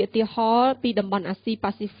លើកជាឧទាហរណ៍ពីតំបន់អាស៊ី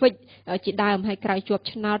ប៉ាស៊ីហ្វិកជាដើមហើយក្រោយជាប់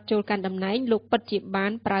ឆ្នោតចូលកាន់តំណែងលោកពិតជាបា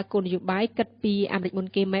នប្រើគោលនយោបាយគិតពីអាមេរិកមុន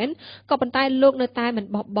គេមែនក៏ប៉ុន្តែលោកនៅតែមិន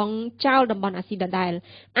បោះបង់ចោលតំបន់អាស៊ីដដែល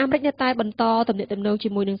អាមេរិកនៅតែបន្តទំនាក់ទំនងជា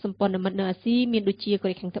មួយនឹងសម្ព័ន្ធមិត្តនៅអាស៊ីមានដូចជាកូ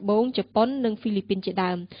រ៉េខាងត្បូងជប៉ុននិងហ្វីលីពីនជា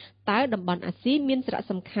ដើមតើតំបន់អាស៊ីមានសារៈ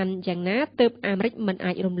សំខាន់យ៉ាងណាទើបអាមេរិកមិន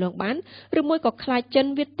អាចរំលងបានឬមួយក៏ខ្លាចចិន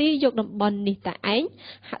វាទីយកតំបន់នេះតែឯង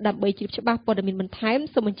ដើម្បីជ្រាបច្បាស់ព័ត៌មានបន្ថែម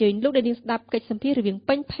សូមអញ្ជើញលោកអ្នកនាងស្ដាប់កិច្ចសម្ភាសន៍រវាង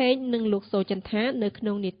ពេញផេងនិងលោកសូចន្ទថានៅក្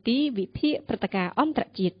នុងនេតិវិភាគព្រឹត្តិការណ៍អន្តរ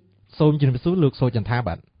ជាតិសូមជម្រាបសួរលោកសូចន្ទថា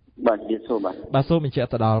បាទបាទជំរាបសួរបាទសូមបញ្ជាក់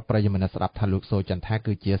ទៅដល់ប្រិយមិត្តស្ដាប់ថាលោកសូចន្ទថា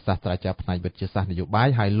គឺជាសាស្ត្រាចារ្យផ្នែកវិទ្យាសាស្ត្រនយោបាយ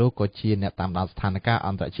ហើយលោកក៏ជាអ្នកតាមដានស្ថានភាពអ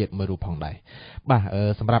ន្តរជាតិមួយរូបផងដែរបាទ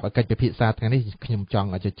សម្រាប់កិច្ចពិភាក្សាថ្ងៃនេះខ្ញុំចង់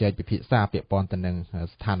ជជែកពិភាក្សាពាក់ព័ន្ធទៅនឹង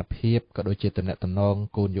ស្ថានភាពក៏ដូចជាទំនាក់ទំនង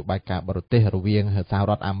គោលនយោបាយការបរទេសរវាងសហ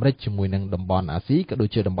រដ្ឋអាមេរិកជាមួយនឹងតំបន់អាស៊ីក៏ដូច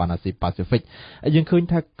ជាតំបន់អាស៊ីប៉ាស៊ីហ្វិកយើងឃើញ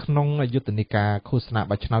ថាក្នុងយុទ្ធនាការឃោសនា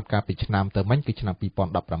បោះឆ្នោតកាលពីឆ្នាំទៅមិញគឺឆ្នាំ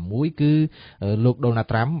2016គឺលោកដូណាល់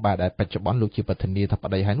ត្រាំបាទដែលបច្ចុប្បន្នលោកជាប្រធានាធិប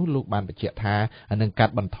តីហើយនោះលោកបានបញ្ជាក់ថានឹងកា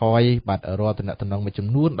ត់បន្ថយបាទរាល់ទំនាក់ទំនងមួយចំ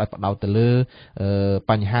នួនដោយផ្ដោតទៅលើ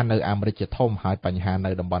បញ្ហានៅអាមេរិកជាធំហើយបញ្ហានៅ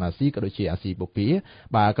តំបន់អាស៊ីក៏ដូចជាអាស៊ីបូព៌ា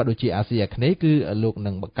បាទក៏ដូចជាអាស៊ីអាគ្នេយ៍គឺលោក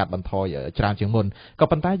នឹងកាត់បន្ថយច្រើនជាងមុនក៏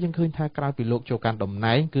ប៉ុន្តែយើងឃើញថាក្រោយពីលោកចូលកាន់តំ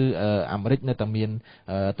ណែងគឺអាមេរិកនៅតែមាន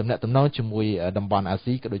ទំនាក់ទំនងជាមួយតំបន់អា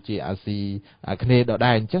ស៊ីក៏ដូចជាអាស៊ីអាគ្នេយ៍ដដែ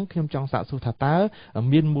លអញ្ចឹងខ្ញុំចង់សាកសួរថាតើ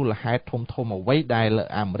មានមូលហេតុធំអ្វីដែល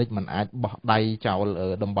អាមេរិកមិនអាចបោះដៃចោល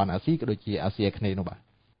តំបន់អាស៊ីក៏ដូចជាអាស៊ីអាគ្នេយ៍នោះបាទ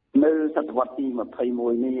នៅសតវត្សទី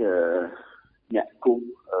21នេះអ្នកគូ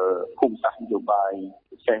ភូមិសាស្ត្រនយោបាយ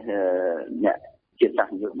ពិសេសអ្នកជាតិសាស្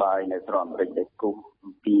ត្រនយោបាយនៅសហរដ្ឋអាមេរិកដែលគូ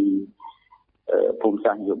ពីភូមិ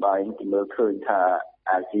សាស្ត្រនយោបាយគេមើលឃើញថា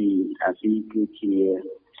អាស៊ីគឺជា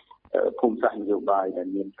ភូមិសាស្ត្រនយោបាយដែល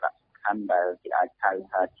មានសារៈសំខាន់ដែលគេអាចហៅ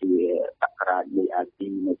ថាជាសក្ការៈនៃអាស៊ី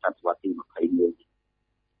នៅសតវត្សទី21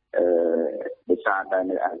ដោយសារតែ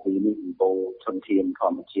នៅអាស៊ីនេះសម្បូរធនធានធ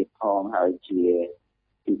ម្មជាតិផងហើយជា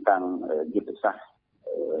ទីតាំងយុទ្ធសាស្ត្រ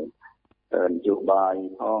នយោបាយ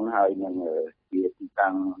ផងហើយនឹងជាទី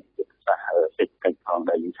តាំងយុទ្ធសាស្ត្រសេដ្ឋកិច្ចផង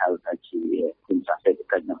ដែលយើងហៅថាជាភូមិសាស្ត្រសេដ្ឋ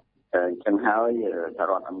កិច្ចនោះអញ្ចឹងហើយសហ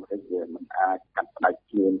រដ្ឋអាមេរិកមិនអាចកាត់ផ្តាច់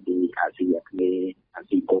ខ្លួនពីអាស៊ីអាគ្នេយ៍អា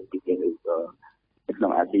ស៊ីបូព៌ាឬក៏ក្នុ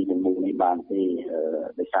ងអាស៊ីទាំងមូល បានទេ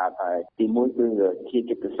ដោយសារតែទីមួយគឺជា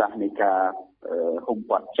យុទ្ធសាស្ត្រនៃការហុំ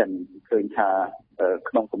ព័ទ្ធចិនឃើញថា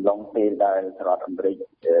ក្នុងកំឡុងពេលដែលសហរដ្ឋអាមេរិក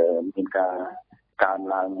មានការកើន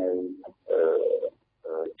ឡើងនៅ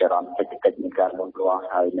ចរន្តសេដ្ឋកិច្ចនៃការលូតលាស់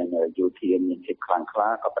ហើយនឹងយោធាមានភាពខ្លាំងក្លា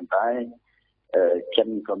ក៏ប៉ុន្តែចិន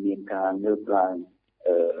ក៏មានការងើបឡើង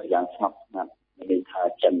យ៉ាងស្ងប់ស្ងាត់និយាយថា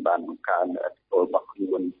ចិនបានបង្កើនឥទ្ធិពលរបស់ខ្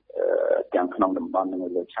លួនទាំងក្នុងតំបន់និង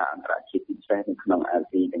លើឆាកអន្តរជាតិពិសេសនៅក្នុងអា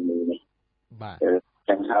ស៊ីទាំងមូលនេះបាទ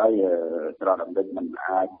ចឹងហើយសហរដ្ឋអាមេរិកមិន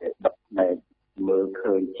អាចបិទភ្នែកមើល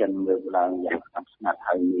ឃើញចិនលើកឡើងយ៉ាងស្ងប់ស្ងាត់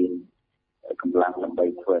ហើយមានកម្លាំងដើម្បី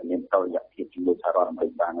ធ្វើឲ្យមានតុល្យភាពជាមួយសហរដ្ឋអាមេរិ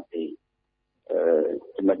កបានទេ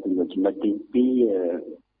ចំណុចទី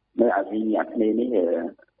2នៅអាស៊ីអាគ្នេយ៍នេះ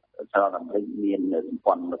សហរដ្ឋអាមេរិកមានសម្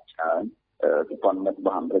ព័ន្ធមិត្តច្រើនសម្ព័ន្ធមិត្តរប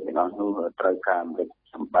ស់អាមេរិកទាំងអស់នោះត្រូវការអាមេរិក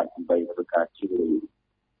សម្បត្តិដើម្បីធ្វើការជួយ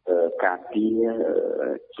ការពារ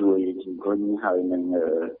ជួយជំរុញហើយនឹង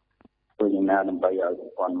ធ្វើយ៉ាងណាដើម្បីឲ្យស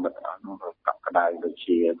ម្ព័ន្ធមិត្តទាំងអស់នោះកក់ក្ដៅដូច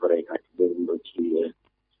ជាកូរ៉េខាងត្បូងដូចជា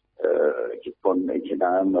ជប៉ុនអីជា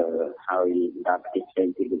ដើមហើយបណ្ដាប្រទេសផ្សេង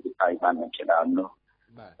ទៀតដូចជាថៃបានជាដើមនោះ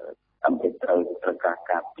អាមេរិកត្រូវ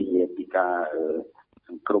ការពារពីការស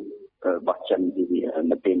ង្គ្រោះរបស់ចិនពី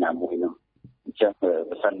នៅពេលណាមួយនោះអញ្ចឹង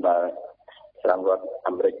បើសិនបើសហរដ្ឋ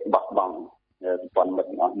អាមេរិកបោះបង់សម្ព័ន្ធមិត្ត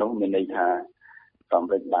ទាំងអស់នោះមានន័យថាអាមេ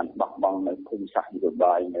រិកបានបោះបង់នៅភូមិសាស្ត្រនយោ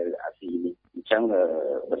បាយនៅអាស៊ីនេះអញ្ចឹង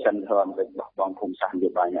បើសិនសហរដ្ឋអាមេរិកបោះបង់ភូមិសាស្ត្រនយោ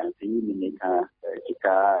បាយនៅអាស៊ីមានន័យថាជា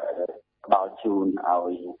ការផ្ដល់ជូនឲ្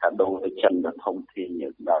យកាដូទៅចិនដ៏ធំធេង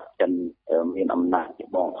ដល់ចិនមានអំណាចជា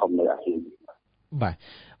បងធំនៅអាស៊ីបាទ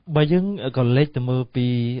បើយើងក៏លេចទៅមើលពី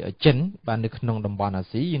ចិនបាននៅក្នុងតំបន់អា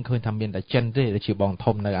ស៊ីយើងឃើញថាមានតែចិនទេដែលជាបង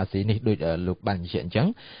ធំនៅអាស៊ីនេះដូចលោកបានបញ្ជាក់អញ្ចឹង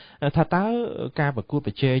ថាតើការប្រកួត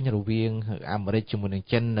ប្រជែងរវាងអាមេរិកជាមួយនឹង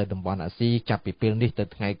ចិននៅតំបន់អាស៊ីចាប់ពីពេលនេះទៅ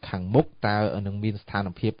ថ្ងៃខាងមុខតើនឹងមានស្ថាន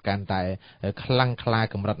ភាពកាន់តែខ្លាំងក្លា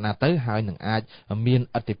កម្រិតណាទៅហើយនឹងអាចមាន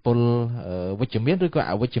ឥទ្ធិពលវិជ្ជមានឬក៏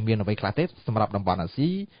អវិជ្ជមានអ្វីខ្លះទេសម្រាប់តំបន់អាស៊ី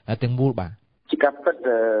ទាំងមូលបាទជាការពិត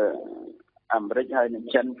អាមេរិកហើយនិង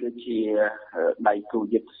ចិនគឺជាដៃគូ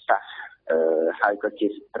យុទ្ធសាស្ត្រហើយក៏ជា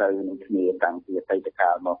សត្រូវនឹងគ្នាតាំងពីអតីតកា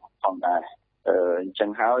លមកផងដែរអញ្ចឹ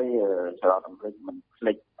ងហើយសហរដ្ឋអាមេរិកមិនភ្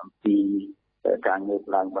លេចអំពីការងើប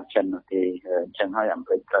ឡើងរបស់ចិននោះទេអញ្ចឹងហើយអាមេ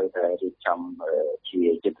រិកត្រូវតែរៀបចំជា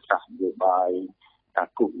យុទ្ធសាស្ត្រនយោបាយការ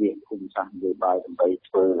គូសវាសភូមិសាស្ត្រនយោបាយដើម្បី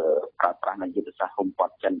ធ្វើប្រើប្រាស់នៅយុទ្ធសាស្ត្រហុំព័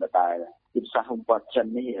ទ្ធចិនដដែលយុទ្ធសាស្ត្រហុំព័ទ្ធចិន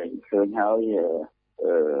នេះឃើញហើយ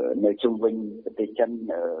នៅជុំវិញប្រទេសចិន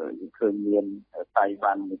ឃើញមានតៃ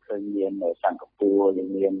វ៉ាន់ឃើញមានសិង្ហបុរី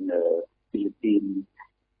មានហ្វីលីពីន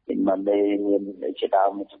មានម៉ាឡេមានជាដើ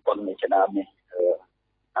មជប៉ុនជាដើមនេះ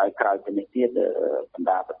ហើយក្រៅពីនេះទៀតបណ្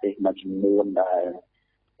ដាប្រទេសមួយចំនួនដែល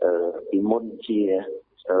ពីមុនជា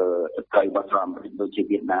សត្រូវរបស់សហរដ្ឋអាមេរិកដូចជា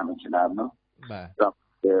វៀតណាមជាដើមនោះបាទ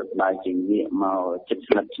ដែលជាងាកមកជិត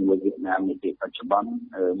ស្និទ្ធជាមួយវៀតណាមនេះពេលបច្ចុប្បន្ន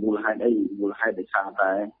មូលហេតុដោយសារ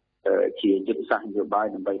តែជាយុទ្ធសាស្ត្រនយោបាយ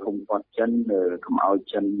ដើម្បីហុំព័ទ្ធចិនកុំឲ្យ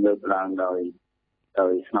ចិនលើកឡើងដោយ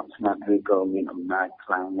ស្ងប់ស្ងាត់ឬក៏មានអំណាច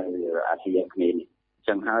ខ្លាំងនៅអាស៊ីអាគ្នេយ៍នេះអញ្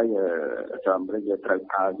ចឹងហើយសហរដ្ឋអាមេរិកត្រូវ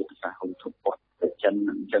ប្រើយុទ្ធសាស្ត្រហុំព័ទ្ធចិន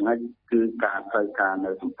អញ្ចឹងហើយគឺការត្រូវការ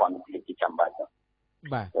នៅសម្ព័ន្ធភាពជាចាំបាច់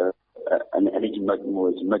បាទនេះចំណុចមួយ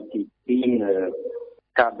ចំណុចទី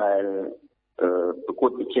2ការដែលប្រកួត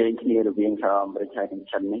ប្រជែងគ្នារវាងសហរដ្ឋអាមេរិកហើយនិង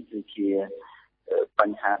ចិននេះគឺជាប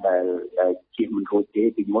ញ្ហាដែលជាមិនរួចទេ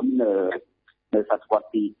ពីមុននៅសតវត្ស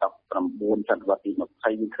ទី19សតវត្សទី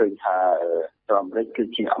20ឃើញថាសហរដ្ឋអាមេរិកគឺ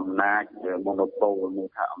ជាអំណាច monopol នៃ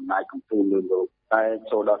ថាអំណាចកំពូលលើលោកតែ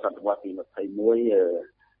ចូលដល់សតវត្សទី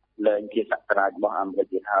21លែងជាសក្តានុពលរបស់អាមេរិក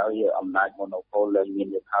ទៀតហើយអំណាច monopol លែងមាន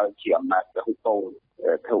ទៀតហើយជាអំណាចពហុ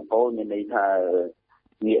ពលមានន័យថា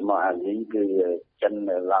ងាកមកអាស៊ីគឺចិន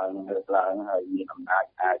ឡើងហើយមានអំណាច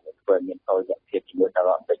អាចធ្វើមានតុល្យភាពជាមួយសហរ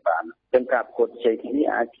ដ្ឋអាមេរិកបានចឹងការប្រកួតប្រជែងនេះ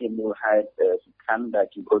អាចជាមូលហេតុសំខាន់ដែល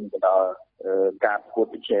ជំរុញទៅដល់ការប្រកួត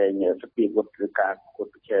ប្រជែងសពាវុធឬការប្រកួត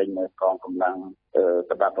ប្រជែងកងកម្លាំង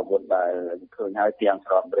ប្រដាប់អាវុធដែលឃើញហើយទាំងស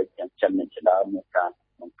ហរដ្ឋអាមេរិកទាំងចិនជាដើមមានការ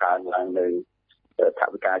បង្កើនឡើងនៅថ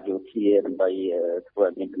វិកាយោធាដើម្បីធ្វើ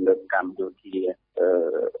ឲ្យមានទំនើបកម្មយោធា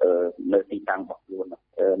នៅទីតាំងរបស់ខ្លួន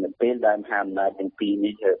នៅពេលដែលមហាអំណាចទាំងពីរ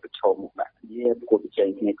នេះប្រឈមមុខដាក់គ្នាប្រកួតប្រជែង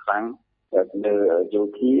គ្នាខ្លាំងនៅយោ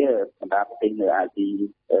ធាបណ្ដាប្រទេសនៅអាស៊ី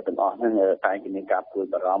ទាំងអស់ហ្នឹងតែជាមានការព្រួយ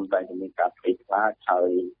បារម្ភតែជាមានការភ័យខ្លាចហើយ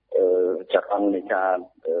ចរន្តនៃការ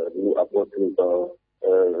លក់អាវុធឬក៏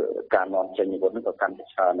ការនាំចេញអាវុធហ្នឹងក៏កាន់តែ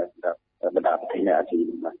ច្រើននៅបណ្ដាប្រទេសនៅអាស៊ី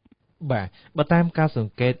ហ្នឹងបាទបើតាមការស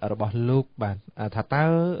ង្កេតរបស់លោកបាទថាតើ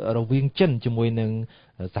រវាងចិនជាមួយនឹង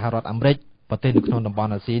សហរដ្ឋអាមេរិកប្រទេសនៅក្នុងតំប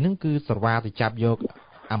ន់អាស៊ីហ្នឹងគឺស្រវាទៅចាប់យក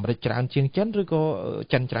អាមេរិកច្រើនជាងចិនឬក៏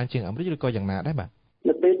ចិនច្រើនជាងអាមេរិកឬក៏យ៉ាងណាដែរបាទ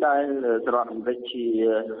នៅពេល ពេលដែលសហរដ្ឋអាមេរិកជា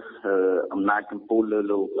អំណាចកំពូលលើ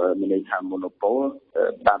លោកមានន័យថា monopol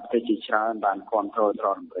តាមប្រទេសជាច្រើនបានគ្រប់គ្រងសហរ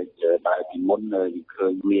ដ្ឋអាមេរិកដែលពីមុនយើងឃើ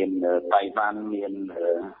ញមានតៃវ៉ាន់មាន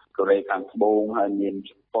កូរ៉េខាងត្បូងហើយមានជ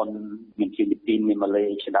ប៉ុនមានហ្វីលីពីនមានម៉ាឡេ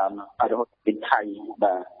ជាដើមហើយរហូតđếnថៃ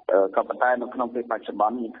បាទក៏ប៉ុន្តែនៅក្នុងពេលបច្ចុប្ប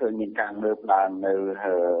ន្នយើងឃើញមានការងើបឡើងនៅ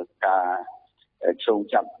ការជោង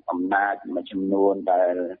ចាប់អំណាចមួយចំនួនដែ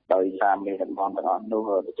លដោយសារមេដឹកនាំទាំងអស់នោះ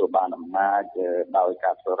ទទួលបានអំណាចដោយ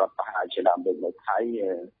ការធ្វើរដ្ឋប្រហារជាដើមដូចនៅថៃ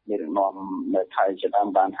មេដឹកនាំនៅថៃជាដើម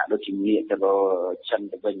បានហាក់ដូចជាងាកទៅរកចិន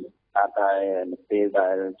ទៅវិញតែនៅពេលដែ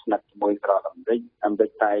លស្និទ្ធជាមួយសហរដ្ឋអាមេរិក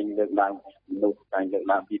តែងលើកឡើងនោះតែងលើក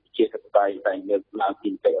ឡើងពីប្រជាធិបតេយ្យតែងលើកឡើងពី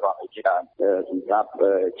នីតិរដ្ឋជាដើមសម្រាប់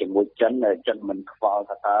ជាមួយចិនមិនខ្វល់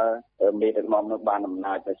ថាតើមេដឹកនាំនោះបានអំ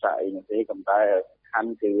ណាចដោយសារអីនោះទេប៉ុន្តែខាង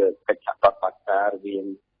គឺកិច្ចសហប្រតិបត្តិការរវាង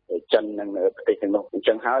ចិននិងប្រទេសទាំងនោះអញ្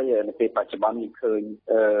ចឹងហើយនៅពេលបច្ចុប្បន្នយើងឃើញ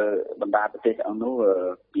បណ្ដាប្រទេសទាំងនោះ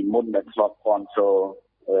ពីមុនដែលធ្លាប់គ្រប់គ្រង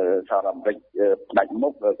សហរដ្ឋអាមេរិកផ្ដាច់មុ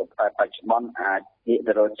ខក៏តែបច្ចុប្បន្នអាចងាក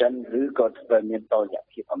ទៅរកចិនឬក៏ធ្វើមានតុល្យ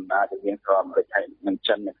ភាពអំណាចរវាងសហរដ្ឋអាមេរិកហើយនិង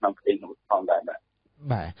ចិននៅក្នុងប្រទេសនោះផងដែរ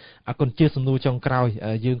បាទអរគុណជាសំណួរចុងក្រោយ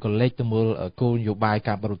យើងក៏លេចទៅមើលគោលនយោបាយ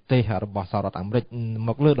ការបរទេសរបស់សហរដ្ឋអាមេរិកម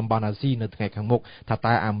កលើតំបន់អាស៊ីនៅថ្ងៃខាងមុខថា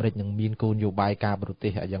តើអាមេរិកនឹងមានគោលនយោបាយការបរទេ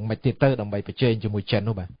សយ៉ាងម៉េចទៀតទៅដើម្បីប្រជែងជាមួយចិន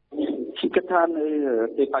នោះបាទគិតថានៅ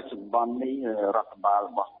ពេលបច្ចុប្បន្ននេះរដ្ឋបាលរ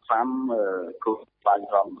បស់ Trump គោលនយោបាយរ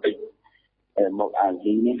បស់អាមេរិកមកអា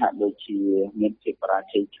ស៊ីនេះហាក់ដូចជាមានភាពបរា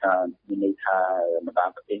ជ័យច្រើនមានន័យថាបណ្ដា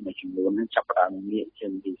ប្រទេសមួយចំនួនចាប់ផ្ដើមងាកចេ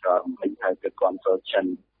ញពីសហរដ្ឋអាមេរិកហើយទៅគ្រប់គ្រងចិន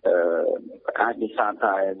អាចដោយសារ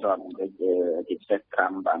តែសហរដ្ឋអាមេរិកជាពិសេសត្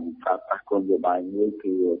រាំបានប្រើប្រាស់គោលនយោបាយមួយ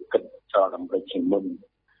គឺគិតសហរដ្ឋអាមេរិកជាមុន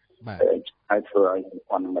ហើយធ្វើឲ្យសម្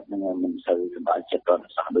ព័ន្ធមិត្តហ្នឹងមិនសូវសប្បាយចិត្តដល់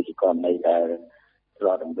សោះដូចជាករណីដែលសហរ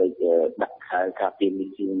ដ្ឋអាមេរិកដាក់ខែលការពារមី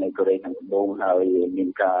ស៊ីលនៅកូរ៉េខាងត្បូងហើយមាន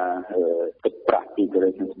ការគិតប្រាក់ពីកូរ៉េ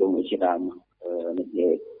ខាងត្បូងជាដើមនេះជា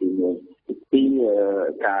ទីមួយទី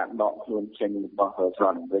ការដកខ្លួនចេញរបស់សហរ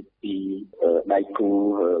ដ្ឋអាមេរិកពីដៃគូ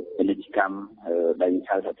ពាណិជ្ជកម្មដែល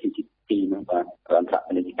ហៅថា TPP នោះបាទអន្តរ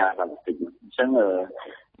ពាណិជ្ជកម្មរបស់ប្រទេសអញ្ចឹង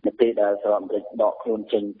នៅពេលដែលសហរដ្ឋអាមេរិកដកខ្លួន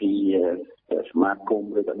ចេញពីសមាគម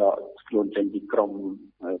ឬក៏ដកខ្លួនចេញពីក្រុម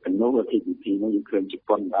ទាំងនោះ TPP នោះយើងឃើញជ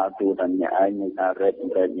ប៉ុនដើរតួតែម្នាក់ឯងនៅថា Red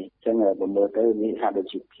នេះអញ្ចឹងបើមើលទៅនេះហាក់ដូច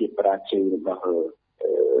ជាភាពបរាជ័យរបស់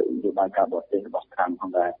នយោបាយការបរទេសរបស់ខាងផ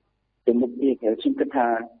ងដែរពីមុខនេះខ្ញុំគិតថា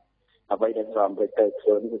អ្វីដែលសហរដ្ឋអាមេរិកទៅធ្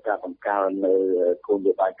វើនេះគឺការបង្កើននៅគោលន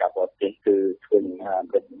យោបាយការបរទេសគឺធ្វើឲ្យអា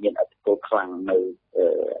មេរិកមានឥទ្ធិពលខ្លាំងនៅ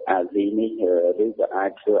អាស៊ីនេះឬក៏អា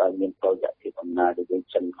ចធ្វើឲ្យមានតុល្យភាពអំណាចរវាង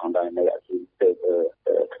ចិនផងដែរនៅអាស៊ីទៅ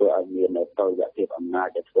ធ្វើឲ្យមានតុល្យភាពអំណាច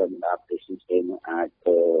ដែលធ្វើឲ្យប្រទេសផ្សេងៗអាច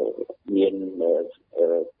មាន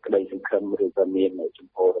ក្តីសង្ឃឹមឬក៏មានជំ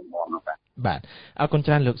ហររឹងមាំបាទអរគុណ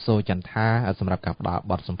ច្រើនលោកសូចន្ទថាសម្រាប់ការផ្ដល់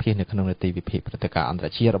បទសម្ភាសន៍នៅក្នុងនេតិវិភាគព្រឹត្តិការណ៍អន្តរ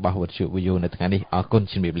ជាតិរបស់វិទ្យុ VAYO នៅថ្ងៃនេះអរគុណ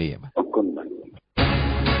ជំរាបលាអរគុណបាទ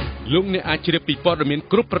លោកអ្នកអាចជ្រាបពីព័ត៌មាន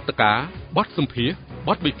គ្រប់ព្រឹត្តិការណ៍បទសម្ភាសន៍ប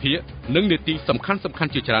ទវិភាគនិងនេតិសំខាន់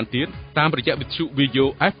ៗជាច្រើនទៀតតាមរយៈវិទ្យុ VAYO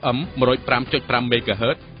FM 105.5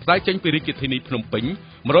 MHz ផ្សាយចេញពីរាជធានីភ្នំពេញ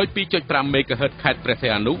 102.5 MHz ខេត្តព្រះសី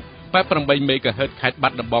ហនុ 88 MHz ខេត្តបា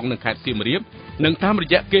ត់ដំបងនិងខេត្តសៀមរាបនិងតាមរ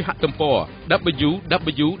យៈគេហទំព័រ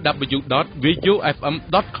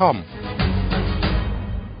www.vayofm.com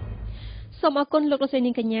សូមអរគុណលោកលោកស្រី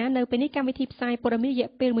នាងកញ្ញានៅពេលនេះកម្មវិធីផ្សាយព័ត៌មានរយៈ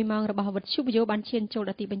ពេល1ម៉ោងរបស់វិទ្យុ VAYO បានឈានចូល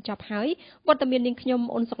ដល់ទីបញ្ចប់ហើយវត្តមាននាងខ្ញុំ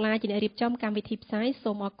អ៊ុនសុកឡាជាអ្នករៀបចំកម្មវិធីផ្សាយ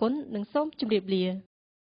សូមអរគុណនិងសូមជម្រាបលា